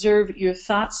to observe your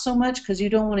thoughts so much because you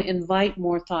don't want to invite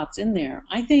more thoughts in there.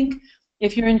 I think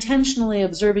if you're intentionally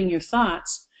observing your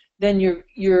thoughts, then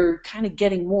you're kind of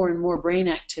getting more and more brain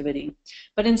activity.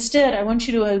 But instead, I want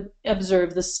you to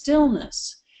observe the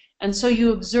stillness. And so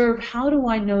you observe, how do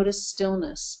I notice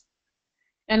stillness?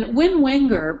 And Win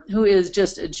Wenger, who is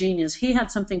just a genius, he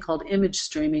had something called image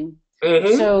streaming.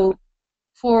 Mm-hmm. So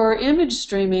for image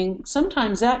streaming,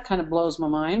 sometimes that kind of blows my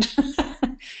mind.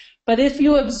 But if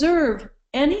you observe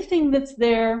anything that's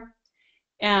there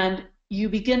and you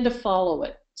begin to follow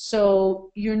it,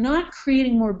 so you're not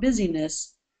creating more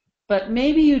busyness, but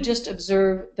maybe you just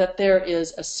observe that there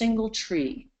is a single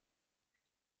tree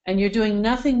and you're doing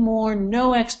nothing more,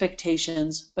 no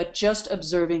expectations, but just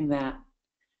observing that.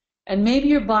 And maybe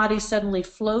your body suddenly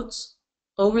floats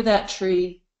over that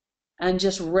tree and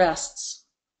just rests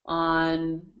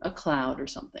on a cloud or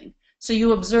something. So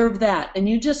you observe that and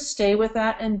you just stay with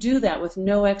that and do that with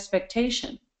no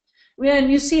expectation. Yeah,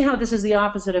 and you see how this is the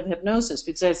opposite of hypnosis,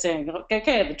 because I'm saying,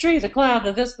 okay, the tree, the cloud,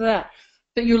 the this, the that.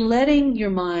 But you're letting your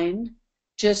mind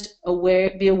just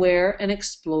be aware and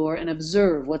explore and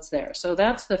observe what's there. So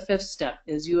that's the fifth step,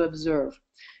 is you observe.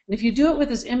 And if you do it with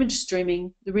this image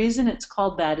streaming, the reason it's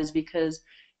called that is because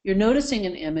you're noticing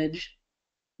an image,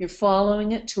 you're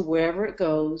following it to wherever it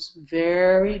goes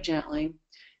very gently.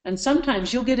 And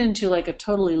sometimes you'll get into like a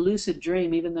totally lucid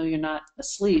dream, even though you're not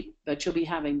asleep, but you'll be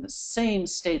having the same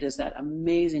state as that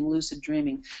amazing lucid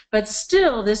dreaming. But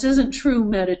still, this isn't true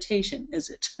meditation, is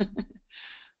it?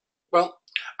 Well,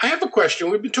 I have a question.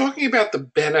 We've been talking about the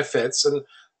benefits, and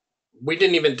we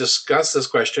didn't even discuss this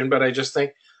question, but I just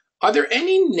think, are there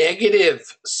any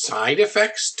negative side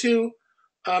effects to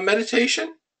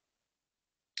meditation?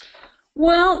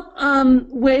 Well,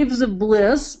 waves of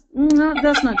bliss. No,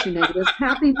 that's not too negative.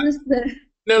 Happiness that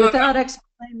No, no, no. without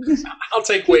explanation. I'll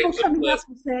take People waves of coming up bliss.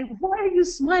 and saying, "Why are you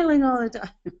smiling all the time?"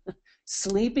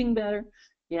 Sleeping better.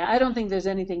 Yeah, I don't think there's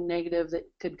anything negative that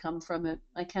could come from it.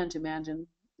 I can't imagine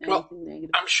Well, anything negative.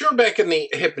 I'm sure back in the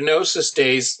hypnosis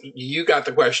days, you got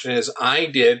the question as I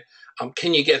did.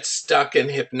 Can you get stuck in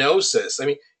hypnosis? I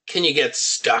mean, can you get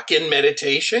stuck in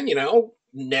meditation?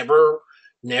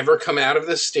 Never come out of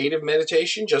this state of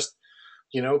meditation. Just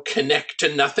connect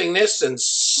to nothingness and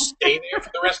stay there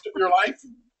for the rest of your life.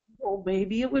 Well,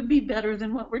 maybe it would be better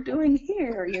than what we're doing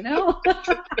here.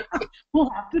 We'll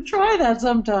have to try that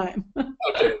sometime.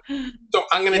 Okay, so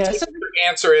I'm going to Yeah, take so your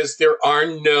answer as there are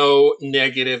no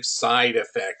negative side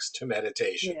effects to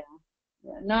meditation. yeah,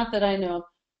 yeah, not that I know.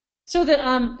 So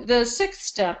the sixth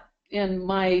step in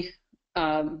my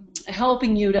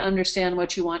helping you to understand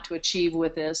what you want to achieve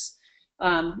with this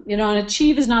And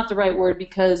achieve is not the right word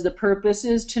because the purpose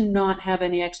is to not have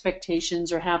any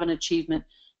expectations or have an achievement,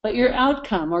 but your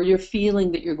outcome or your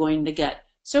feeling that you're going to get.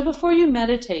 So before you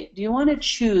meditate, do you want to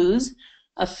choose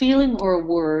a feeling or a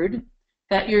word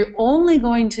that you're only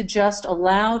going to just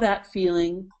allow that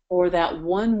feeling or that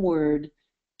one word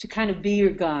to kind of be your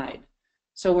guide?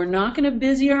 So we're not going to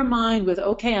busy our mind with,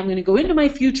 okay, I'm going to go into my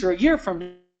future a year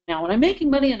from now when I'm making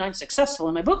money and I'm successful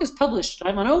and my book is published,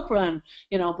 I'm on Oprah and,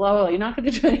 blah, blah, blah. You're not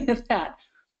going to do any of that.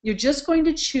 You're just going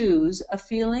to choose a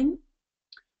feeling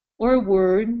or a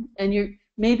word, and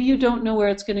maybe you don't know where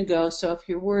it's going to go. So if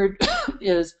your word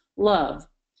is love,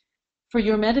 for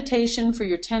your meditation, for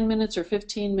your 10 minutes or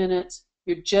 15 minutes,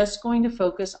 you're just going to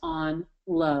focus on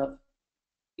love.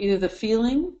 Either the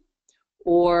feeling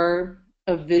or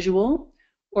a visual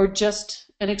or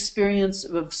just an experience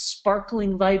of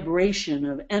sparkling vibration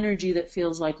of energy that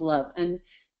feels like love. And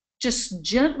just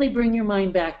gently bring your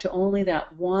mind back to only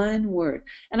that one word.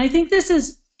 And I think this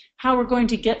is how we're going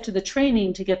to get to the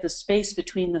training to get the space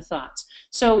between the thoughts.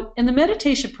 So in the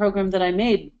meditation program that I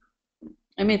made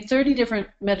 30 different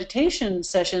meditation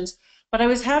sessions, but I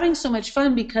was having so much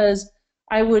fun because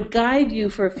I would guide you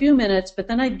for a few minutes, but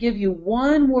then I'd give you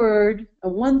one word,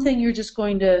 one thing you're just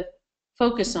going to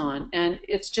focus on, and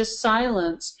it's just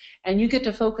silence, and you get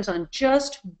to focus on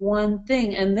just one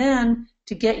thing, and then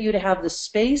to get you to have the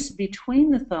space between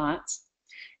the thoughts,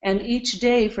 and each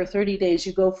day for 30 days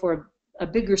you go for a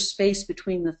bigger space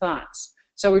between the thoughts.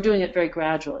 So we're doing it very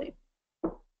gradually.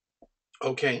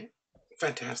 Okay,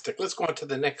 fantastic. Let's go on to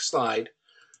the next slide.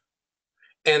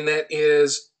 And that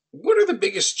is, what are the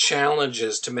biggest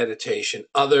challenges to meditation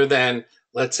other than,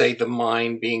 let's say, the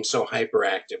mind being so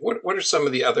hyperactive? What are some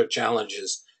of the other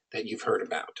challenges that you've heard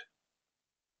about?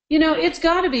 It's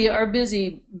got to be our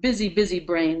busy, busy, busy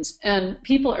brains. And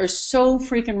people are so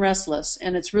freaking restless.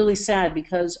 And it's really sad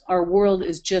because our world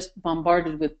is just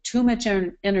bombarded with too much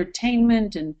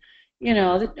entertainment and,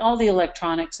 all the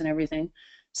electronics and everything.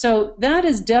 So that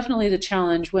is definitely the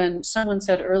challenge. When someone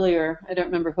said earlier, I don't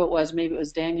remember who it was, maybe it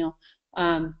was Daniel,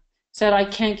 said, I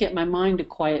can't get my mind to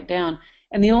quiet down.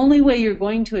 And the only way you're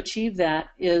going to achieve that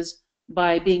is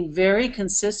by being very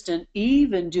consistent,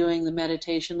 even doing the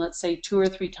meditation, let's say 2 or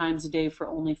 3 times a day for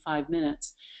only 5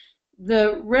 minutes.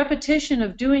 The repetition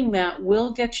of doing that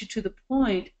will get you to the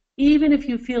point, even if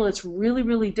you feel it's really,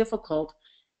 really difficult,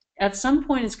 at some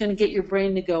point it's going to get your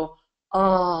brain to go,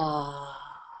 ah.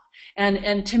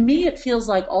 And to me it feels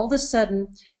like all of a sudden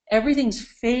everything's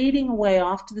fading away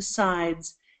off to the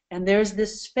sides, and there's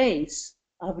this space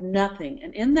of nothing.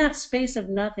 And in that space of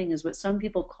nothing is what some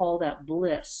people call that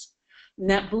bliss. And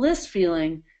that bliss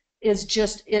feeling is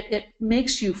just, it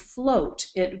makes you float.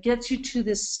 It gets you to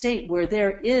this state where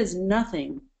there is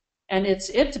nothing. And it's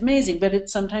amazing, but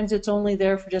sometimes it's only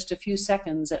there for just a few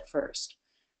seconds at first.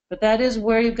 But that is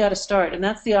where you've got to start. And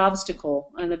that's the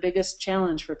obstacle and the biggest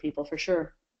challenge for people, for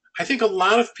sure. I think a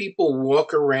lot of people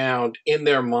walk around in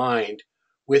their mind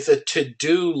with a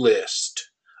to-do list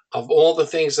of all the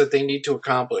things that they need to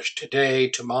accomplish today,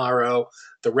 tomorrow,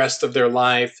 the rest of their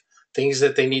life, things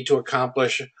that they need to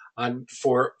accomplish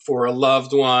for a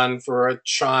loved one, for a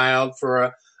child,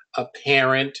 for a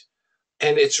parent.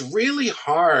 And it's really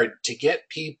hard to get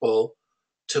people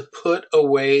to put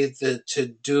away the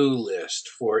to-do list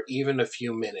for even a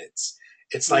few minutes.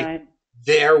 It's like Right.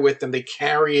 there with them. They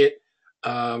carry it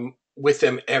with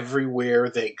them everywhere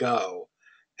they go.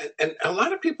 And a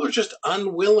lot of people are just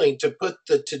unwilling to put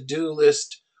the to-do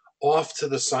list off to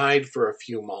the side for a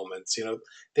few moments.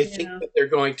 They think Yeah. that they're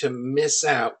going to miss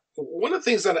out. One of the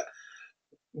things that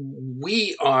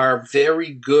we are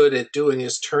very good at doing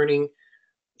is turning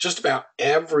just about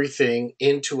everything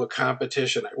into a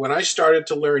competition. When I started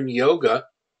to learn yoga,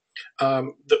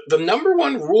 the number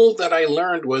one rule that I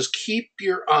learned was keep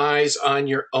your eyes on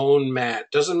your own mat.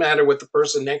 Doesn't matter what the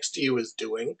person next to you is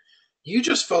doing. You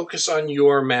just focus on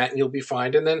your mat and you'll be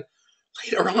fine. And then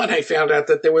later on, I found out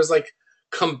that there was like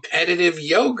competitive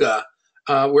yoga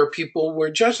where people were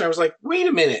judged. I was like, wait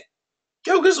a minute.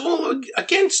 Yoga's all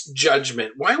against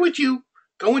judgment. Why would you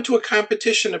go into a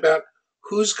competition about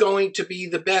who's going to be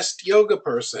the best yoga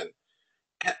person?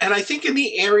 And I think in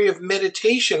the area of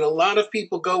meditation, a lot of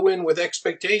people go in with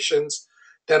expectations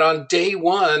that on day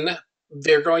one,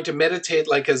 they're going to meditate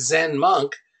like a Zen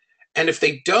monk. And if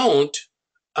they don't,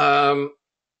 they're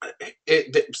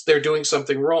doing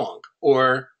something wrong,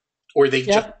 or they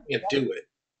just Yep. can't do it.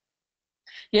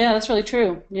 Yeah, that's really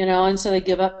true. And so they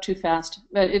give up too fast.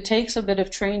 But it takes a bit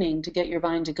of training to get your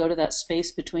mind to go to that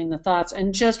space between the thoughts.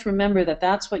 And just remember that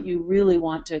that's what you really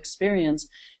want to experience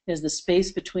is the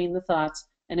space between the thoughts.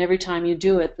 And every time you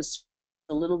do it, the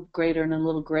a little greater and a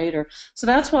little greater. So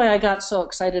that's why I got so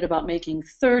excited about making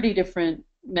 30 different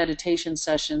meditation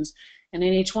sessions, and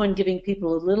in each one giving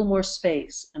people a little more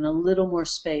space and a little more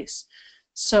space.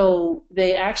 So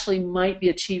they actually might be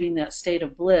achieving that state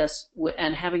of bliss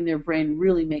and having their brain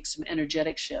really make some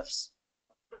energetic shifts.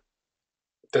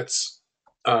 That's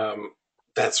um,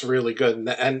 that's really good,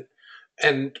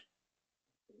 and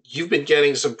you've been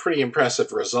getting some pretty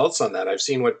impressive results on that. I've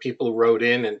seen what people wrote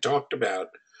in and talked about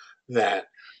that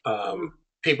um,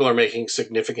 people are making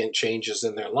significant changes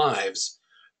in their lives.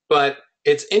 But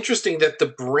it's interesting that the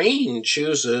brain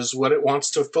chooses what it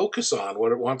wants to focus on,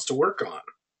 what it wants to work on.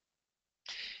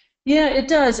 Yeah, it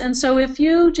does. And so if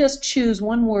you just choose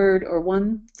one word or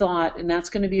one thought, and that's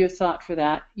going to be your thought for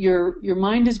that, your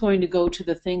mind is going to go to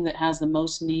the thing that has the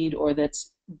most need or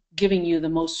that's giving you the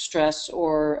most stress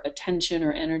or attention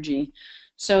or energy.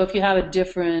 So if you have a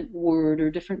different word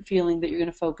or different feeling that you're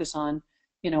going to focus on,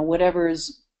 whatever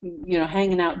is,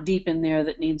 hanging out deep in there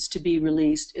that needs to be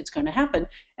released, it's going to happen.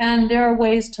 And there are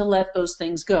ways to let those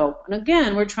things go. And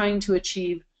again, we're trying to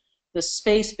achieve the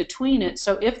space between it.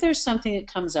 So if there's something that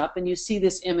comes up and you see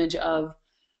this image of,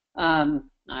 I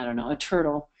don't know, a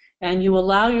turtle, and you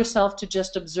allow yourself to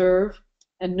just observe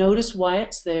and notice why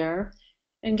it's there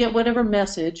and get whatever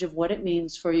message of what it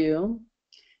means for you.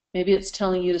 Maybe it's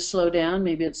telling you to slow down.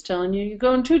 Maybe it's telling you you're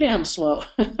going too damn slow.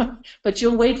 But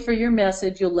you'll wait for your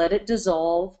message. You'll let it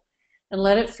dissolve and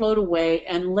let it float away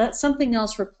and let something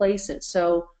else replace it.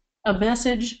 So a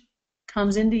message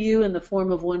comes into you in the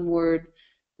form of one word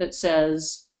that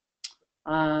says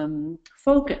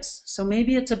focus. So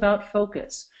maybe it's about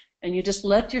focus. And you just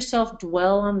let yourself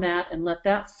dwell on that and let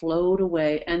that float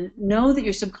away. And know that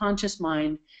your subconscious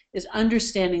mind is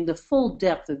understanding the full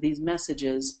depth of these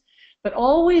messages, but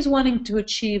always wanting to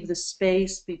achieve the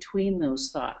space between those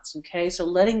thoughts. Okay? So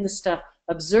letting the stuff,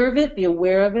 observe it, be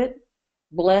aware of it,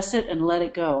 bless it, and let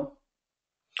it go.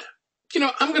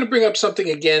 I'm going to bring up something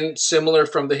again similar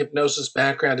from the hypnosis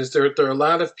background. Is there are a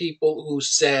lot of people who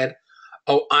said,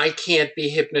 "Oh, I can't be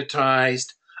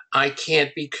hypnotized. I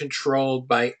can't be controlled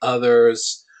by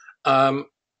others." Um,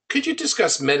 could you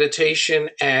discuss meditation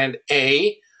and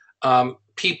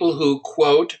people who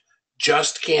quote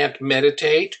just can't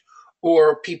meditate,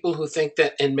 or people who think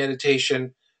that in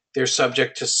meditation they're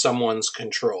subject to someone's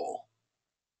control?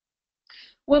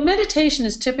 Well, meditation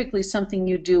is typically something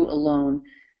you do alone,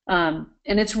 and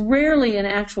it's rarely an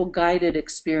actual guided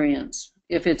experience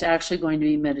if it's actually going to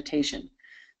be meditation.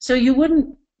 So you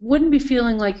wouldn't be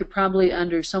feeling like you're probably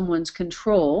under someone's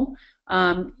control.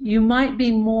 You might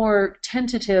be more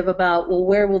tentative about, well,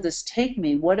 where will this take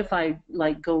me? What if I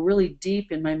like go really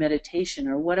deep in my meditation,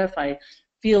 or what if I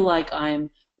feel like I'm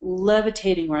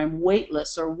levitating or I'm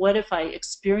weightless, or what if I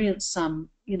experience some,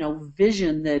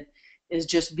 vision that is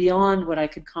just beyond what I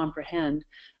could comprehend.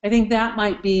 I think that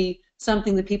might be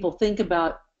something that people think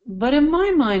about. But in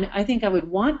my mind, I think I would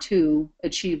want to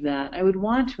achieve that. I would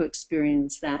want to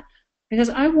experience that because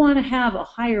I want to have a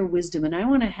higher wisdom and I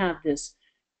want to have this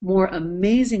more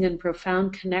amazing and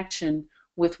profound connection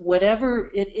with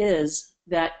whatever it is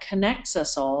that connects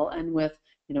us all, and with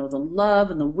the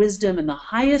love and the wisdom and the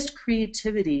highest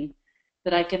creativity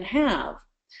that I can have.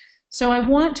 So I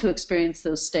want to experience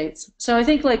those states. So I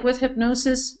think like with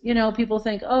hypnosis, people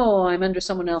think, oh, I'm under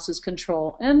someone else's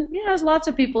control. And there's lots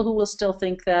of people who will still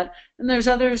think that. And there's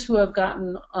others who have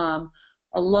gotten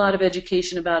a lot of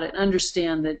education about it and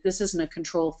understand that this isn't a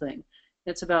control thing.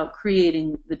 It's about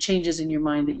creating the changes in your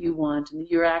mind that you want, and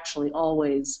that you're actually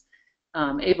always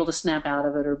able to snap out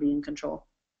of it or be in control.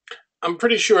 I'm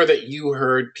pretty sure that you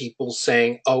heard people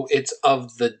saying, "Oh, it's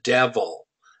of the devil,"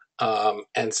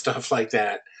 and stuff like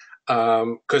that.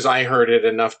 Because I heard it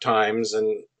enough times, and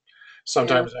Yeah.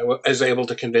 sometimes was able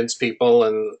to convince people,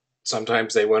 and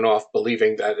sometimes they went off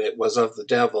believing that it was of the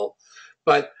devil.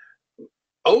 But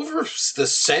over the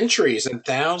centuries and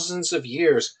thousands of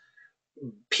years,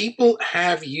 people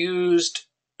have used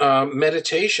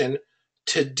meditation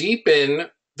to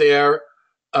deepen their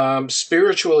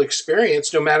spiritual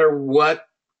experience, no matter what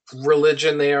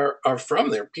religion they are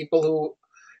from. There are people who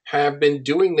have been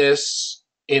doing this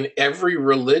in every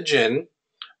religion,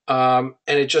 and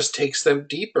it just takes them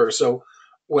deeper. So,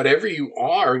 whatever you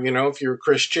are, if you're a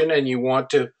Christian and you want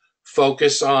to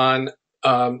focus on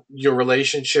your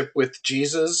relationship with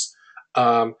Jesus,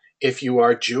 if you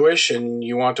are Jewish and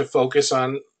you want to focus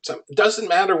on it doesn't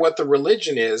matter what the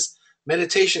religion is,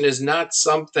 meditation is not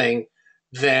something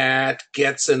that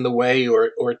gets in the way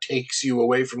or takes you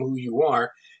away from who you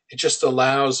are. It just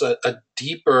allows a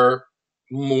deeper,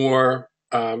 more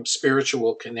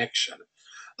spiritual connection.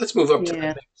 Let's move up to the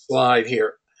Yeah. next slide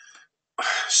here.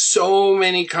 So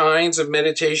many kinds of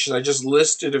meditation. I just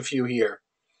listed a few here.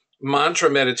 Mantra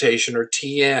meditation or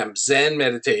TM, Zen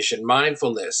meditation,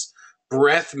 mindfulness,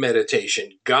 breath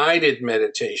meditation, guided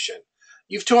meditation.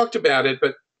 You've talked about it,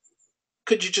 but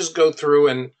could you just go through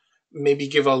and maybe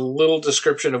give a little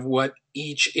description of what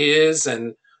each is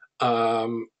and,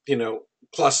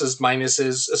 pluses,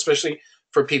 minuses, especially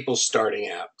for people starting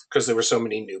out, because there were so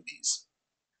many newbies.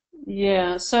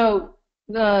 Yeah, so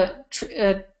the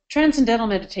transcendental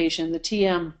meditation, the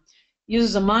TM,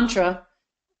 uses a mantra.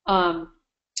 Um,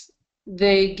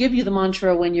 they give you the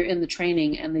mantra when you're in the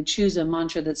training, and they choose a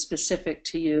mantra that's specific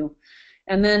to you.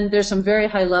 And then there's some very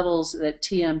high levels that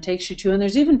TM takes you to, and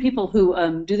there's even people who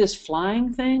do this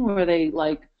flying thing where they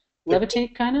like They're,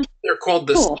 levitate, kind of they're called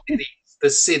the cool. cities, the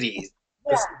cities,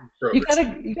 the Yeah, city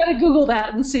programs. you gotta Google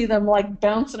that and see them like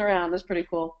bouncing around. That's pretty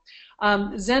cool.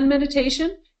 Zen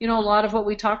meditation, a lot of what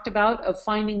we talked about of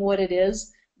finding what it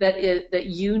is that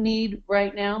you need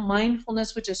right now.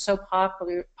 Mindfulness, which is so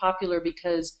popular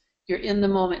because you're in the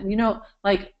moment. And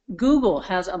like Google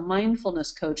has a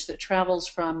mindfulness coach that travels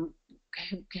from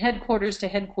headquarters to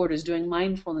headquarters doing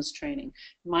mindfulness training.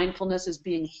 Mindfulness is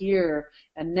being here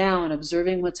and now and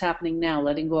observing what's happening now,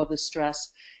 letting go of the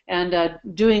stress, and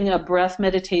doing a breath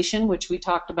meditation, which we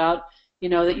talked about,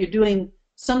 that you're doing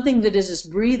something that is just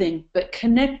breathing, but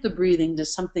connect the breathing to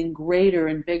something greater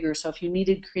and bigger. So if you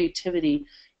needed creativity,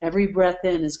 every breath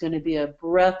in is going to be a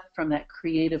breath from that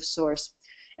creative source.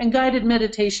 And guided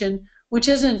meditation, which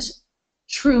isn't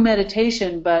true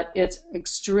meditation, but it's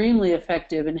extremely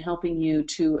effective in helping you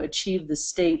to achieve the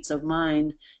states of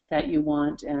mind that you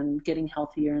want and getting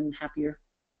healthier and happier.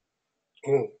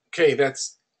 Okay,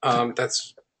 that's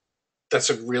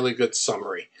a really good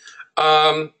summary.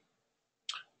 Um,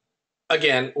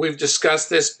 Again, we've discussed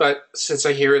this, but since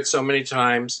I hear it so many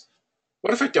times,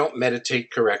 what if I don't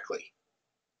meditate correctly?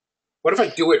 What if I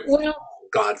do it wrong? Well,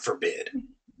 God forbid.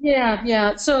 yeah,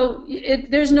 yeah. So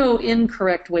there's no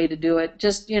incorrect way to do it.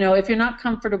 Just, if you're not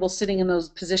comfortable sitting in those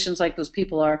positions like those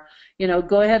people are,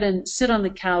 go ahead and sit on the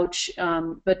couch,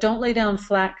 but don't lay down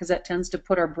flat because that tends to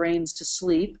put our brains to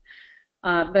sleep.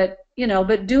 But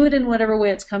do it in whatever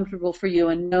way it's comfortable for you,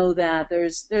 and know that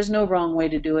there's no wrong way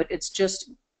to do it. It's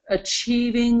just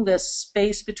achieving the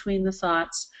space between the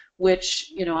thoughts,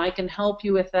 which I can help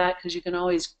you with that, because you can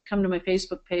always come to my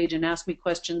Facebook page and ask me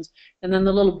questions, and then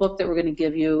the little book that we're going to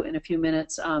give you in a few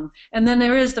minutes. And then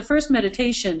there is the first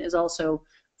meditation is also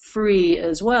free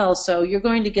as well, so you're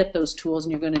going to get those tools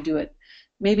and you're going to do it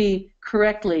maybe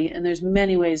correctly, and there's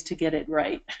many ways to get it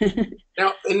right.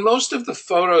 Now, in most of the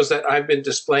photos that I've been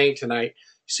displaying tonight,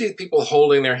 you see people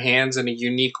holding their hands in a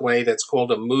unique way that's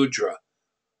called a mudra.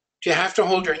 Do you have to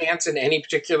hold your hands in any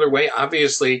particular way?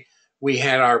 Obviously, we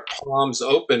had our palms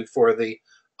open for the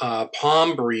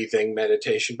palm breathing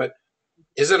meditation, but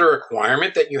is it a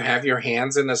requirement that you have your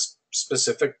hands in a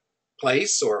specific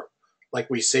place or like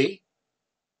we see?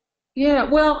 Yeah,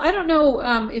 well, I don't know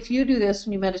if you do this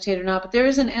when you meditate or not, but there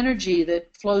is an energy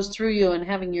that flows through you, and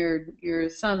having your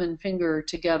thumb and finger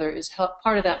together is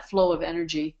part of that flow of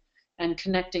energy and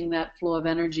connecting that flow of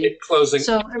energy. So, Closing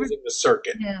the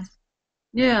circuit. yeah,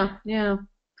 yeah, yeah.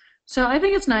 So I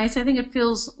think it's nice. I think it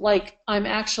feels like I'm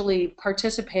actually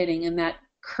participating in that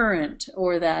current,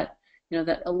 or that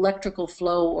that electrical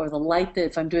flow, or the light that,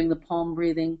 if I'm doing the palm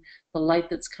breathing, the light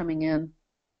that's coming in.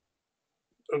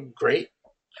 Oh, great.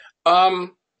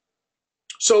 Um,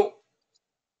 so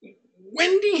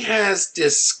Wendy has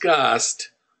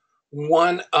discussed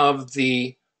one of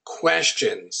the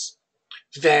questions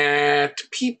that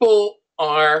people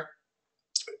are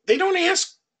they don't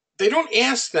ask they don't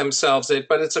ask themselves it,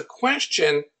 but it's a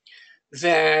question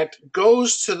that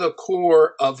goes to the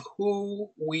core of who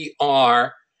we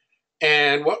are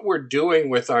and what we're doing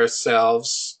with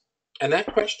ourselves. And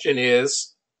that question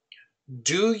is,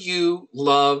 do you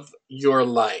love your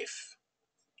life?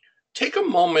 Take a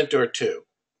moment or two.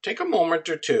 Take a moment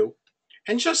or two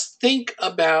and just think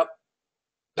about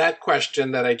that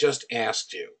question that I just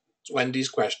asked you. It's Wendy's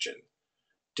question.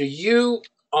 Do you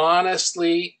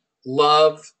honestly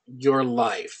love your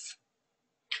life?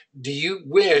 Do you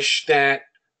wish that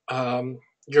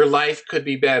your life could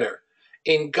be better?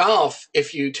 In golf,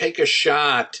 if you take a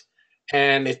shot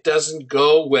and it doesn't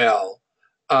go well,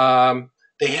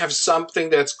 they have something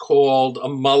that's called a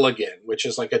mulligan, which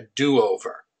is like a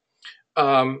do-over.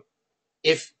 Um,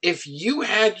 if you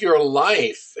had your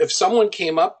life, if someone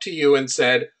came up to you and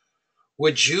said,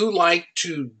 "Would you like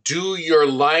to do your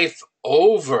life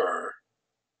over?"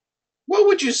 What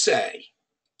would you say?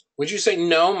 Would you say,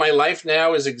 no, my life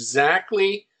now is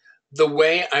exactly the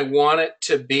way I want it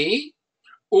to be?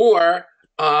 Or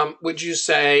would you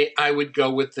say I would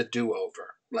go with the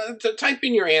do-over? Type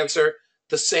in your answer,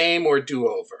 the same or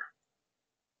do-over.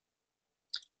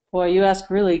 Boy, you ask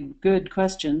really good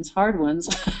questions, hard ones.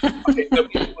 Okay, so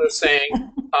people are saying,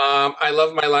 I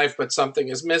love my life, but something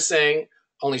is missing,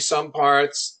 only some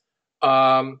parts.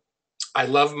 Um, I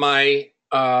love my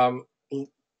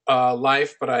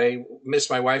life, but I miss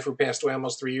my wife who passed away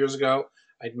almost 3 years ago.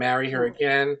 I'd marry her Oh.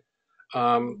 again.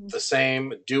 The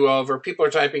same do over. People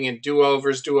are typing in do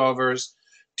overs, do overs,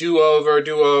 do over,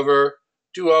 do over,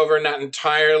 do over. Not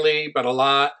entirely, but a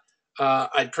lot.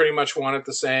 I'd pretty much want it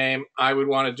the same. I would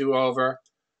want to do over.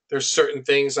 There's certain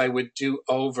things I would do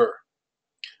over.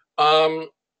 Um,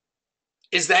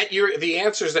 is that the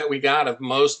answers that we got of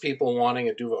most people wanting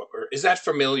a do over? Is that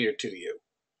familiar to you?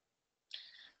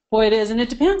 Boy, it is, and it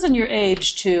depends on your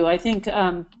age too. I think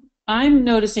I'm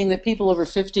noticing that people over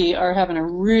 50 are having a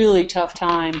really tough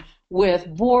time with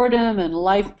boredom and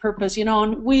life purpose. You know,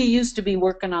 and we used to be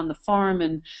working on the farm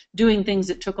and doing things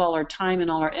that took all our time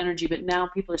and all our energy, but now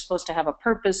people are supposed to have a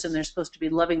purpose and they're supposed to be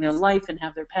loving their life and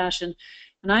have their passion.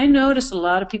 And I notice a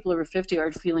lot of people over 50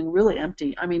 are feeling really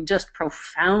empty. I mean, just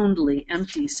profoundly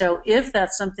empty. So if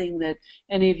that's something that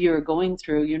any of you are going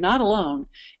through, you're not alone.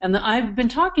 And I've been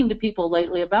talking to people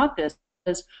lately about this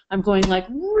because I'm going like,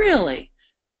 really?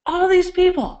 All these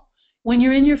people, when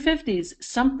you're in your 50s,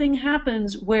 something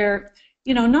happens where,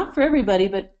 you know, not for everybody,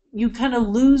 but you kind of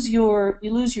lose your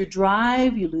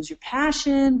drive, you lose your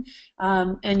passion,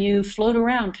 and you float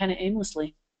around kind of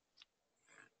aimlessly.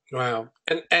 Wow.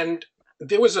 And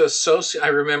there was I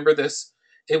remember this.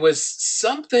 It was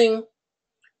something.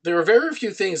 There were very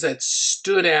few things that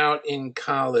stood out in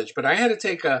college, but I had to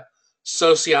take a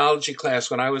sociology class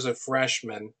when I was a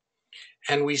freshman,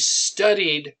 and we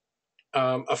studied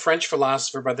a French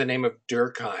philosopher by the name of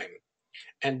Durkheim.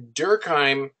 And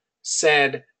Durkheim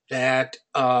said that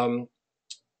one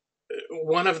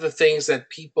of the things that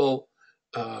people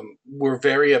were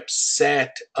very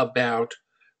upset about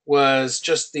was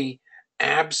just the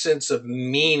absence of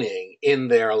meaning in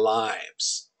their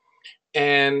lives.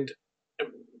 And,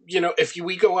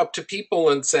 we go up to people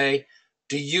and say,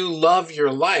 do you love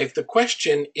your life? The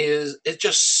question is, it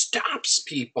just stops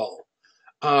people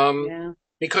um, Yeah.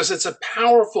 because it's a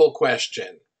powerful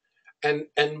question. And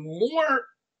more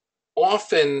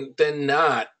often than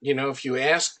not, if you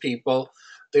ask people,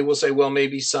 they will say, well,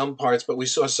 maybe some parts, but we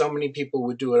saw so many people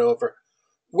would do it over.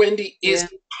 Wendi, is Yeah.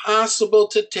 it possible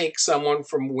to take someone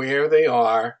from where they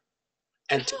are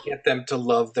and to get them to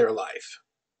love their life?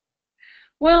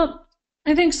 Well,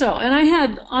 I think so. And I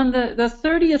had on the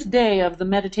 30th day of the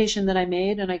meditation that I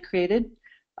made and I created,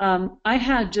 I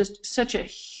had just such a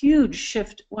huge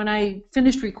shift. When I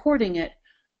finished recording it,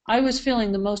 I was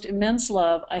feeling the most immense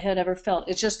love I had ever felt.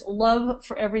 It's just love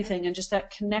for everything and just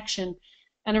that connection.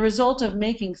 And a result of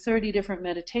making 30 different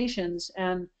meditations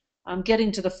and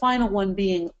getting to the final one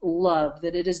being love,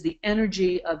 that it is the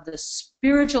energy of the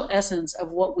spiritual essence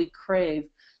of what we crave.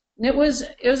 It was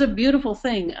a beautiful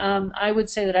thing. I would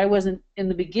say that I wasn't in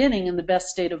the beginning in the best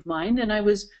state of mind, and I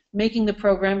was making the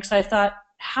program because I thought,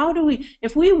 how do we,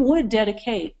 if we would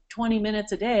dedicate 20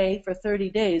 minutes a day for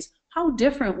 30 days, how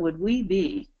different would we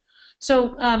be?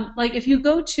 So, like if you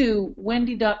go to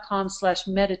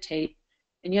wendi.com/meditate,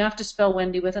 and you have to spell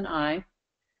Wendi with an I,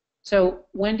 so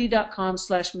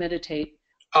wendi.com/meditate.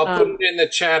 I'll put it Um, in the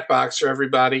chat box for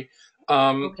everybody.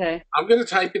 okay. I'm going to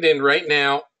type it in right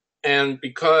now. And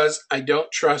because I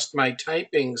don't trust my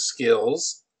typing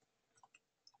skills,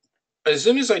 as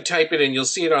soon as I type it in, you'll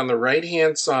see it on the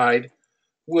right-hand side.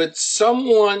 Would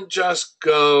someone just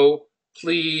go,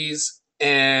 please,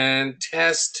 and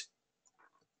test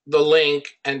the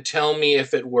link and tell me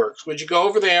if it works? Would you go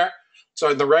over there? So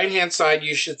on the right-hand side,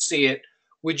 you should see it.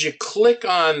 Would you click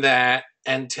on that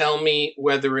and tell me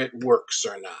whether it works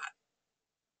or not?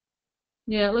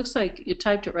 Yeah, it looks like you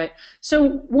typed it right.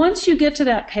 So once you get to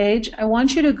that page, I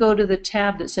want you to go to the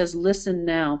tab that says Listen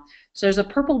Now. So there's a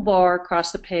purple bar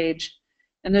across the page,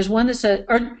 and there's one that says,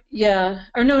 or yeah,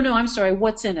 or no, I'm sorry,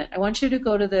 What's in it? I want you to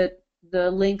go to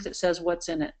the link that says What's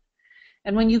in it.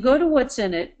 And when you go to What's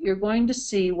in it, you're going to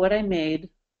see what I made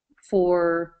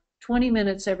for 20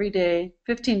 minutes every day,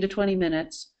 15 to 20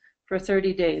 minutes for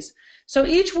 30 days. So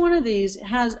each one of these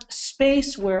has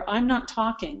space where I'm not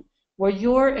talking, where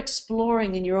you're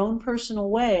exploring in your own personal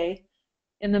way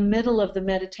in the middle of the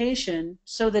meditation,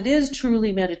 so that is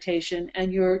truly meditation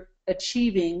and you're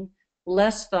achieving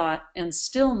less thought and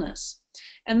stillness.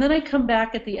 And then I come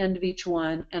back at the end of each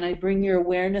one and I bring your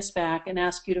awareness back and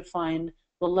ask you to find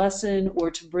the lesson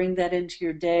or to bring that into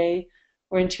your day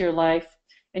or into your life.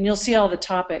 And you'll see all the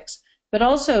topics. But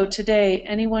also today,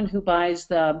 anyone who buys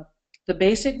the the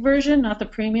basic version, not the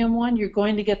premium one. You're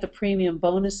going to get the premium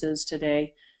bonuses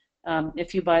today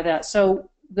if you buy that. So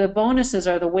the bonuses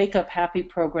are the Wake Up Happy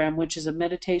program, which is a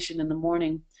meditation in the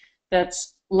morning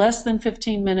that's less than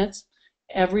 15 minutes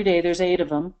every day. There's 8 of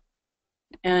them.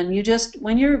 And you just,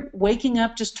 when you're waking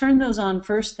up, just turn those on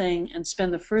first thing and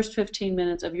spend the first 15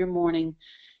 minutes of your morning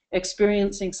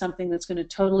experiencing something that's going to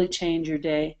totally change your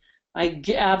day. I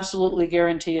absolutely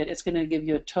guarantee it. It's going to give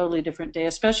you a totally different day,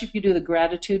 especially if you do the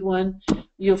gratitude one.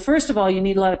 First of all, you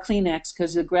need a lot of Kleenex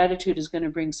because the gratitude is going to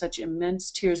bring such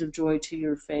immense tears of joy to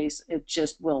your face. It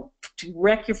just will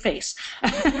wreck your face.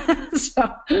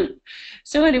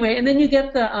 so anyway, and then you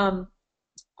get the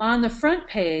on the front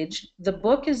page, the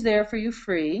book is there for you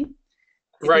free.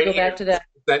 If Right you go back to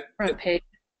that front page.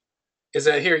 Is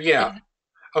that here? Yeah.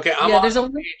 Okay, I'm yeah, on there's a the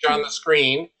page on the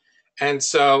screen, and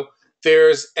so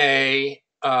there's a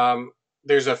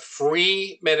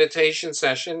free meditation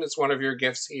session. It's one of your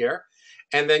gifts here,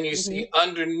 and then you see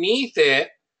underneath it,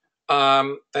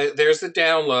 there's the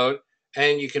download,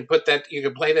 and you can play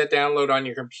that download on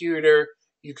your computer.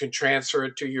 You can transfer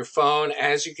it to your phone,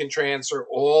 as you can transfer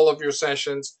all of your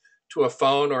sessions to a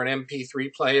phone or an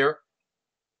MP3 player.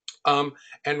 And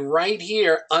right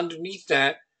here underneath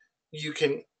that, you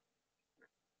can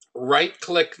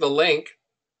right-click the link,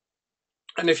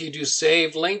 and if you do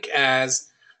save link as,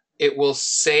 it will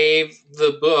save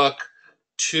the book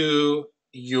to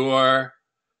your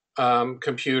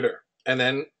computer, and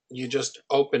then you just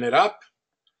open it up,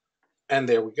 and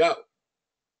there we go.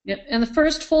 Yep, and the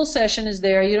first full session is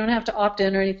there. You don't have to opt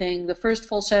in or anything. The first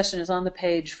full session is on the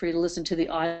page for you to listen to the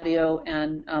audio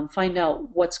and find out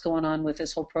what's going on with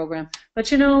this whole program.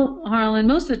 But you know, Harlan,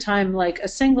 most of the time, like a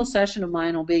single session of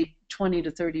mine will be $20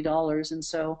 to $30, and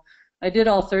so I did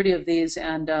all 30 of these,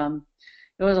 and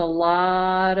it was a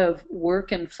lot of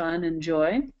work and fun and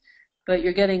joy. But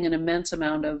you're getting an immense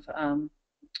amount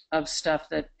of stuff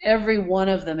that every one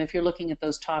of them, if you're looking at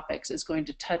those topics, is going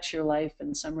to touch your life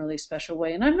in some really special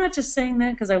way. And I'm not just saying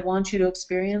that because I want you to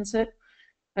experience it.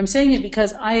 I'm saying it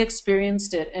because I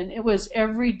experienced it, and it was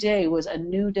every day was a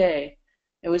new day.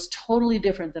 It was totally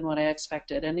different than what I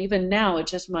expected. And even now, it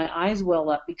just, my eyes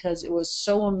well up because it was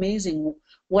so amazing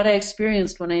what I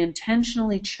experienced when I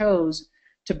intentionally chose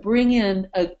to bring in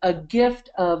a gift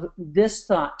of this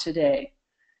thought today.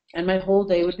 And my whole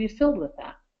day would be filled with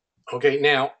that. Okay,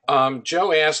 now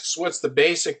Joe asks, what's the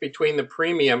basic between the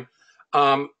premium?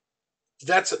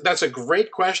 That's a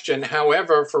great question.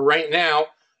 However, for right now,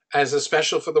 as a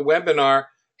special for the webinar,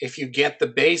 if you get the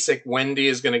basic, Wendi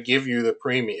is going to give you the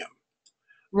premium.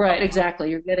 Right, exactly.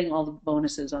 You're getting all the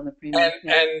bonuses on the premium.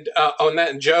 And on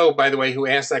that, Joe, by the way, who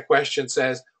asked that question,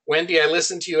 says, Wendi, I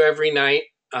listen to you every night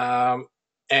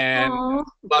and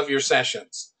love your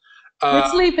sessions. We're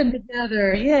sleeping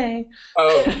together. Yay.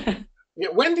 Oh, yeah,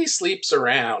 Wendi sleeps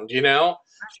around, you know.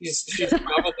 She's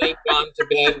probably gone to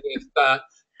bed with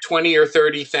 20 or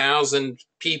 30,000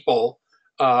 people,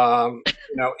 you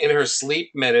know, in her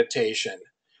sleep meditation.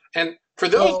 And for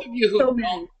those of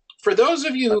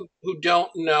you who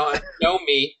don't know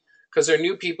me, because there are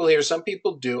new people here, some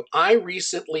people do. I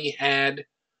recently had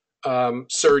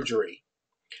surgery,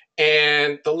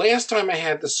 and the last time I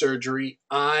had the surgery,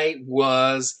 I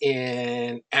was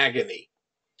in agony.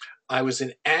 I was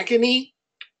in agony,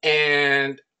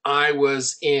 and I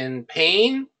was in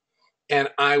pain, and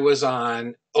I was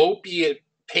on opiate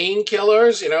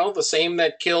painkillers, you know, the same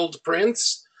that killed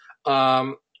Prince.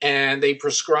 And they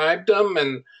prescribed them,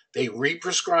 and they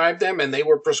re-prescribed them, and they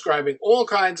were prescribing all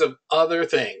kinds of other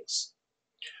things.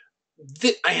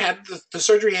 I had the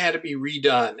surgery had to be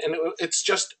redone, and it's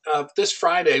just this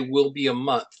Friday will be a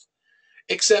month.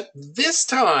 Except this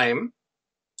time,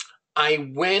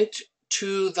 I went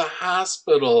to the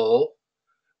hospital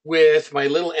with my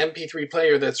little MP3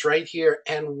 player that's right here,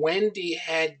 and Wendi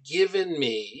had given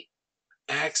me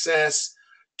access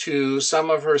to some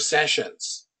of her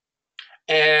sessions.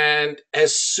 And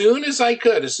as soon as I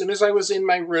was in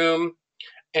my room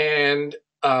and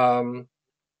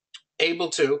able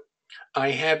to,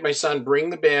 I had my son bring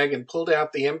the bag and pulled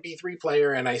out the MP3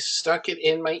 player, and I stuck it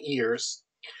in my ears,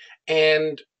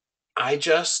 and I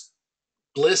just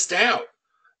blissed out.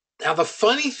 Now, the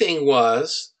funny thing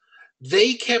was,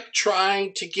 they kept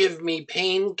trying to give me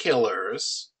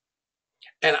painkillers,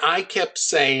 and I kept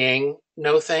saying,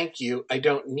 no, thank you, I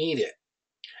don't need it.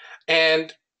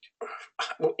 And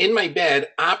in my bed,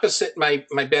 opposite my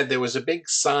bed, there was a big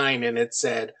sign, and it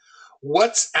said,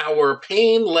 what's our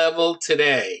pain level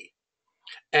today?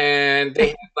 And they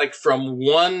had like from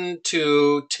 1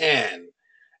 to 10.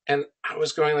 And I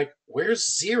was going like,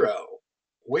 where's 0?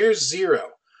 Where's 0?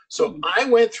 So I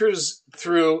went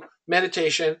through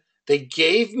meditation, They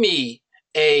gave me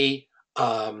a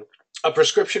um, a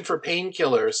prescription for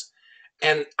painkillers,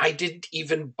 and I didn't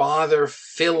even bother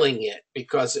filling it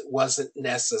because it wasn't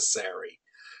necessary.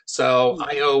 So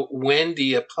I owe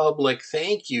Wendi a public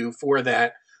thank you for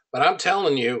that. But I'm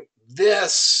telling you,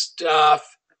 this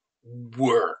stuff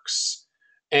works.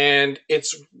 And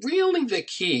it's really the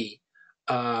key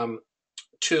um,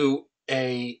 to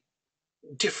a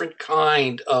different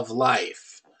kind of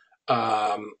life.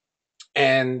 Um,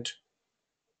 and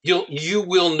you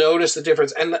will notice the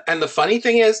difference. And the funny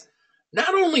thing is,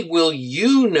 not only will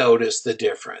you notice the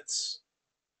difference,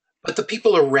 but the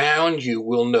people around you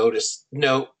will notice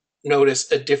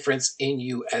a difference in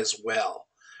you as well.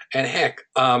 And heck,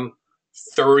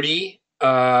 30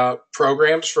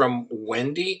 programs from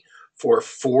Wendi for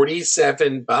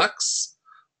 $47.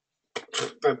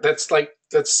 That's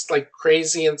like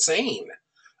crazy insane.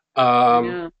 I Um,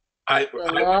 know. I A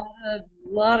I would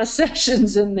lot of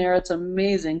sessions in there. It's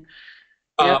amazing.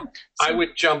 um, Yep. I So,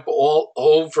 would jump all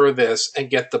over this and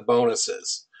get the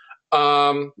bonuses.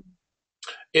 Um,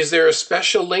 is there a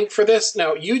special link for this?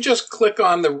 No, you just click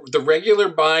on the regular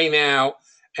buy now,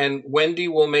 and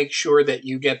Wendi will make sure that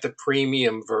you get the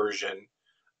premium version.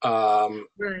 Um,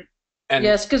 right. and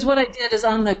Yes, because what I did is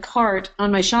on the cart,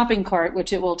 on my shopping cart,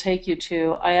 which it will take you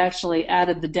to, I actually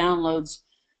added the downloads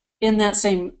in that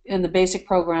same, in the basic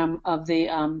program of the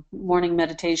morning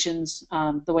meditations,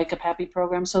 the Wake Up Happy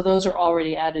program. So those are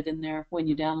already added in there when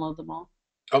you download them all.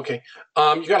 okay,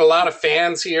 you got a lot of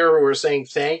fans here who are saying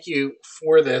thank you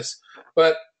for this,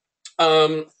 but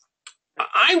um,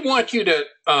 I want you to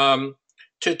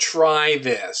try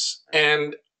this,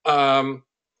 and um,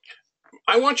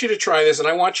 I want you to try this, and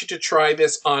I want you to try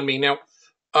this on me. Now,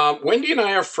 Wendi and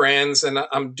I are friends, and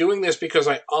I'm doing this because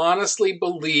I honestly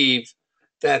believe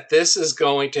that this is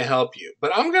going to help you.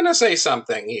 But I'm going to say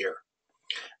something here.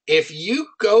 If you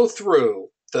go through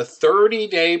the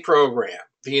 30-day program,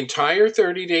 the entire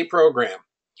 30-day program,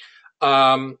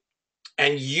 um,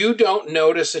 and you don't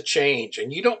notice a change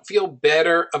and you don't feel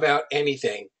better about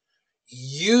anything,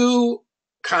 you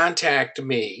contact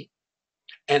me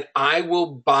and I will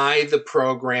buy the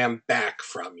program back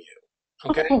from you.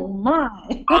 Okay? Oh my.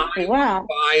 I Wow. will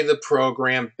buy the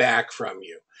program back from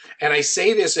you. And I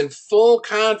say this in full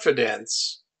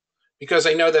confidence because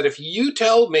I know that if you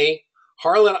tell me,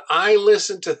 Harlan, I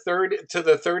listened to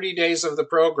the 30 days of the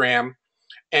program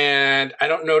and I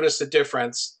don't notice the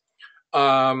difference,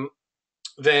 um,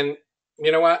 then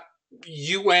you know what?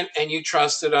 You went and you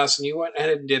trusted us and you went ahead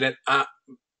and did it.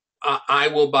 I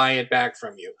will buy it back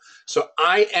from you. So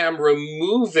I am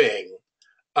removing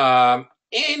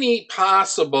any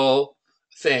possible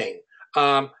thing.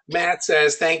 Matt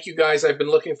says, thank you guys. I've been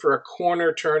looking for a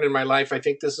corner turn in my life. I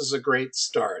think this is a great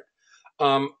start.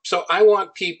 So I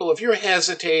want people, if you're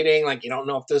hesitating, like you don't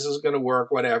know if this is going to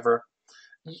work, whatever,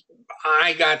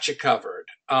 I got you covered.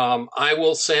 I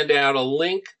will send out a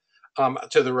link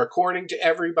to the recording to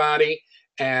everybody.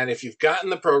 And if you've gotten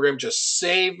the program, just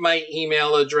save my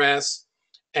email address.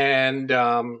 And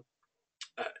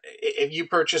if you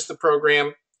purchase the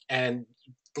program and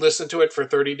listen to it for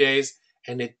 30 days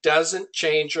and it doesn't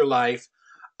change your life,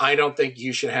 I don't think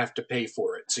you should have to pay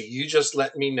for it. So you just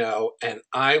let me know and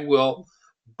I will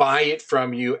buy it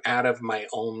from you out of my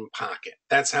own pocket.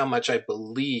 That's how much I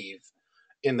believe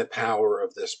in the power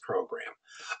of this program.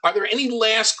 Are there any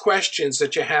last questions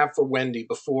that you have for Wendi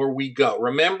before we go?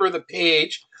 Remember the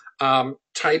page,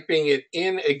 typing it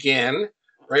in again,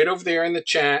 right over there in the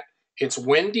chat. It's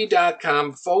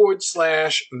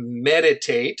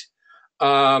wendi.com/meditate.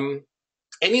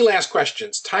 Any last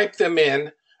questions? Type them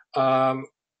in.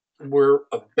 We're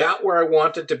about where I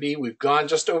wanted to be. We've gone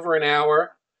just over an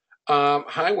hour.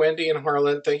 Hi, Wendi and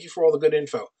Harlan. Thank you for all the good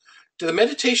info. Do the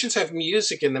meditations have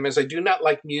music in them? As I do not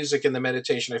like music in the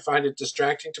meditation. I find it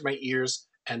distracting to my ears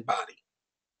and body.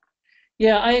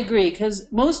 Yeah, I agree because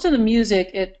most of the music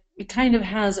it kind of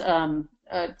has a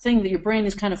thing that your brain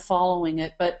is kind of following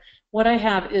it. But what I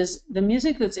have is the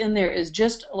music that's in there is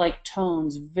just like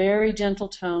tones, very gentle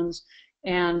tones,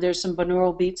 and there's some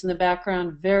binaural beats in the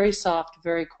background, very soft,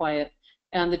 very quiet.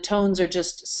 And the tones are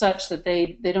just such that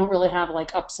they don't really have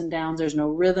like ups and downs. There's no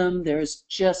rhythm. There's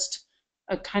just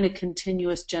a kind of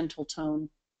continuous gentle tone.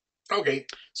 Okay.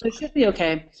 So it should be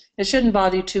okay. It shouldn't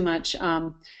bother you too much.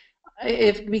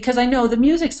 If because I know the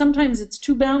music sometimes it's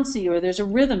too bouncy or there's a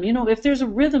rhythm. You know, if there's a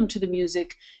rhythm to the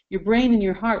music, your brain and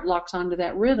your heart locks onto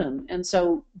that rhythm, and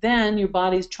so then your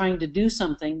body's trying to do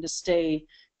something to stay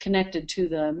connected to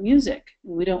the music.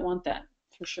 We don't want that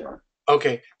for sure.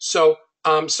 Okay. So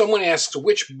someone asks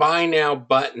which buy now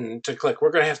button to click.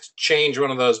 We're going to have to change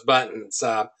one of those buttons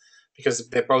because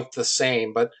they're both the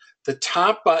same. But the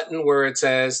top button where it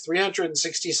says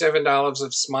 $367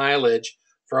 of mileage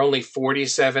for only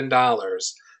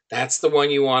 $47. That's the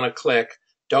one you want to click.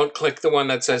 Don't click the one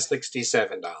that says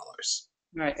 $67.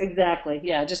 Right, exactly.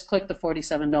 Yeah, just click the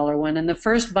 $47 one. And the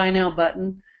first buy now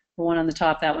button, the one on the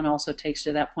top, that one also takes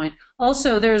you to that point.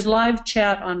 Also, there's live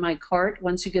chat on my cart.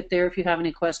 Once you get there, if you have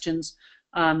any questions,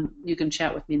 you can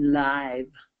chat with me live.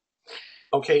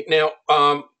 Okay, now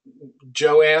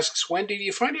Joe asks, Wendy, do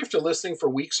you find after listening for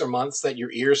weeks or months that your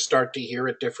ears start to hear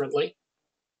it differently?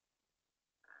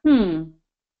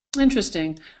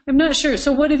 Interesting. I'm not sure.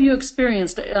 So what have you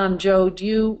experienced, Joe? Do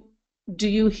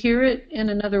you hear it in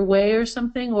another way or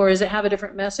something, or does it have a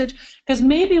different message? Because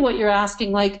maybe what you're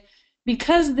asking, like,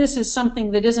 because this is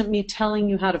something that isn't me telling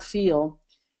you how to feel,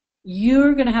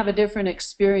 you're going to have a different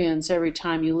experience every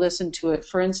time you listen to it.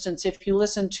 For instance, if you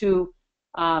listen to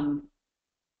um,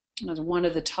 one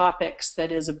of the topics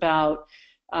that is about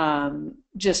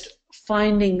just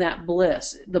finding that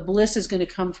bliss, the bliss is going to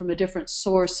come from a different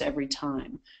source every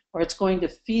time, or it's going to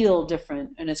feel different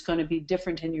and it's going to be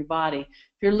different in your body. If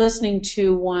you're listening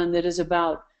to one that is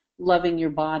about loving your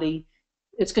body,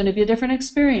 it's going to be a different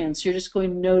experience. You're just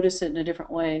going to notice it in a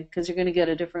different way because you're going to get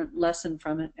a different lesson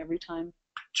from it every time.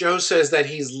 Joe says that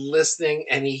he's listening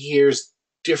and he hears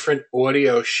different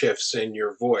audio shifts in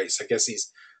your voice. I guess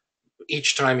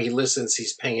each time he listens,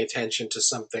 he's paying attention to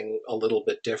something a little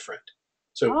bit different.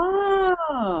 So,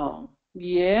 oh,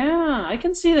 yeah, I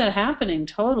can see that happening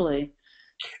totally.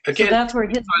 again, So that's where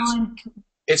his mind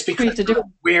it's because creates a your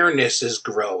different. awareness is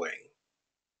growing.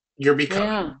 You're becoming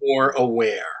Yeah. more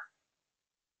aware.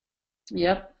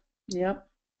 Yep. Yep.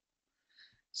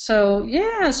 So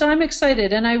yeah, so I'm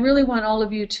excited, and I really want all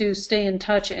of you to stay in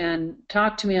touch and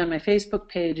talk to me on my Facebook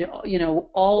page. All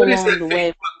What is along that the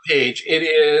way. Facebook page? It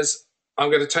is, I'm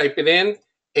going to type it in,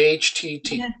 Yeah.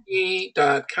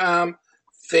 http.com,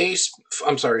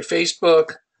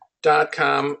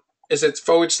 facebook.com. Is it /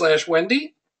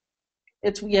 Wendi?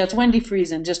 It's Wendi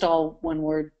Friesen, just all one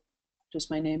word,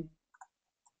 just my name.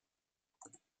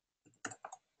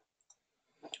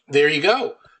 There you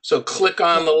go. So click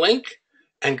on the link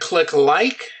and click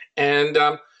like, and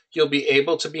you'll be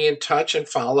able to be in touch and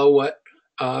follow what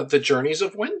the journeys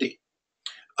of Wendi.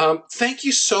 Thank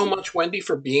you so much, Wendi,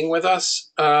 for being with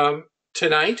us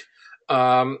tonight,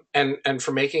 and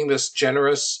for making this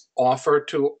generous offer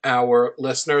to our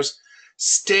listeners.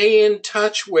 Stay in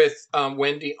touch with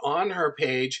Wendi on her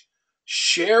page.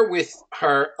 Share with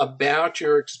her about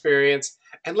your experience,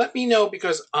 and let me know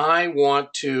because I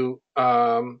want to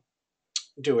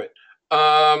do it.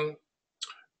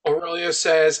 Aurelia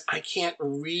says, I can't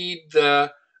read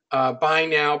the buy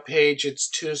now page, it's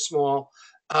too small.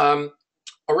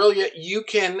 Aurelia, you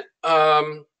can,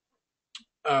 um,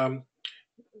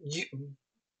 you,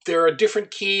 there are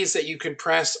different keys that you can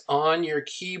press on your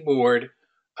keyboard.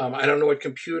 I don't know what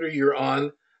computer you're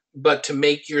on, but to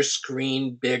make your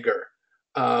screen bigger.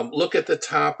 Look at the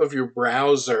top of your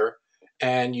browser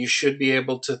and you should be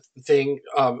able to think,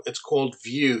 it's called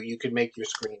View. You can make your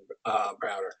screen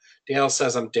brighter. Dale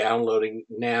says, I'm downloading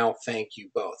now. Thank you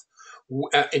both.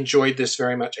 Enjoyed this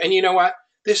very much. And you know what?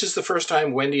 This is the first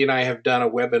time Wendi and I have done a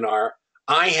webinar.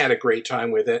 I had a great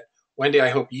time with it. Wendi, I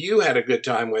hope you had a good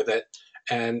time with it.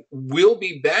 And we'll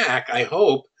be back, I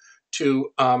hope,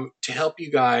 to help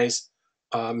you guys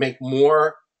make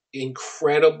more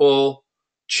incredible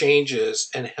changes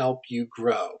and help you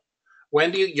grow.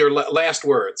 Wendi, your last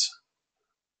words.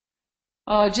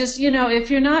 Oh, just,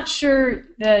 if you're not sure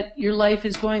that your life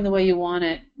is going the way you want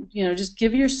it, just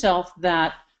give yourself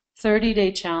that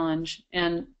 30-day challenge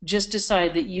and just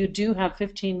decide that you do have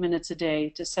 15 minutes a day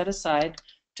to set aside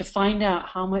to find out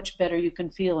how much better you can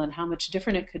feel and how much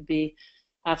different it could be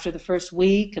after the first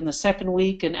week and the second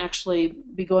week, and actually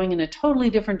be going in a totally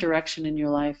different direction in your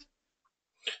life.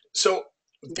 So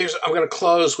I'm going to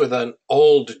close with an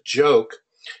old joke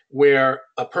where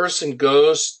a person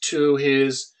goes to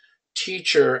his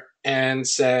teacher and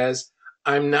says,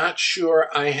 I'm not sure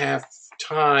I have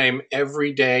time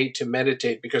every day to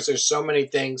meditate because there's so many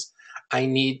things I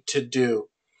need to do.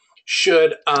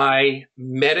 Should I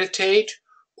meditate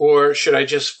or should I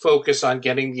just focus on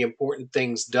getting the important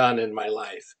things done in my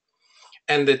life?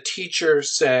 And the teacher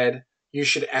said, you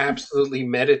should absolutely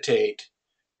meditate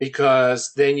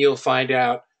because then you'll find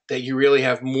out that you really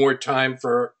have more time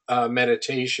for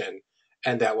meditation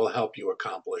and that will help you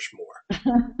accomplish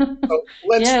more. So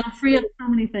Yeah, it'll free up so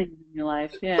many things in your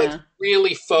life. let's Yeah.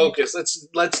 really focus.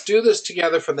 Let's do this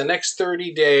together for the next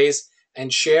 30 days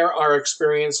and share our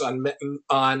experience on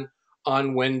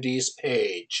Wendi's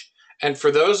page. And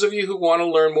for those of you who want to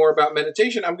learn more about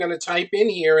meditation, I'm going to type in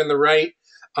here in the right.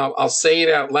 I'll say it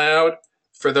out loud.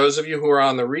 for those of you who are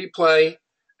on the replay,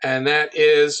 and that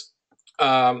is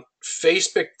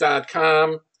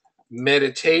facebook.com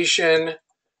meditation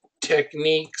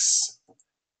techniques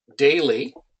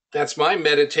daily. That's my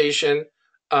meditation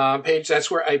page.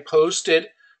 That's where I posted.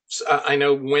 I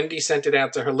know Wendi sent it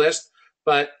out to her list,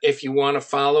 but if you want to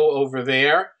follow over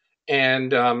there,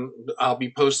 and I'll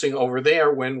be posting over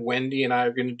there when Wendi and I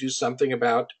are going to do something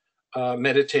about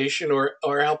meditation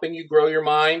or helping you grow your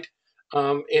mind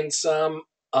in some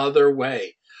other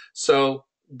way. So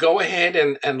go ahead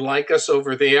and like us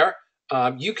over there.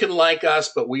 You can like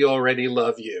us, but we already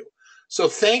love you. So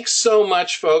thanks so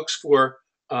much, folks, for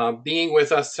being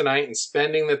with us tonight and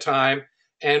spending the time.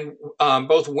 And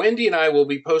both Wendi and I will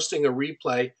be posting a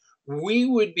replay. We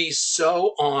would be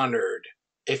so honored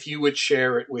if you would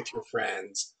share it with your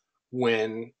friends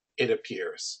when it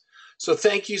appears. So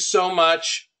thank you so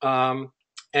much.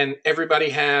 And everybody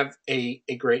have a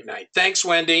great night. Thanks,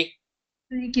 Wendi.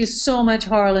 Thank you so much,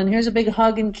 Harlan. Here's a big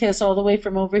hug and kiss all the way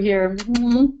from over here.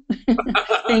 Thank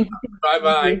you.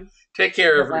 Bye-bye. Take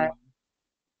care, Bye-bye. everyone.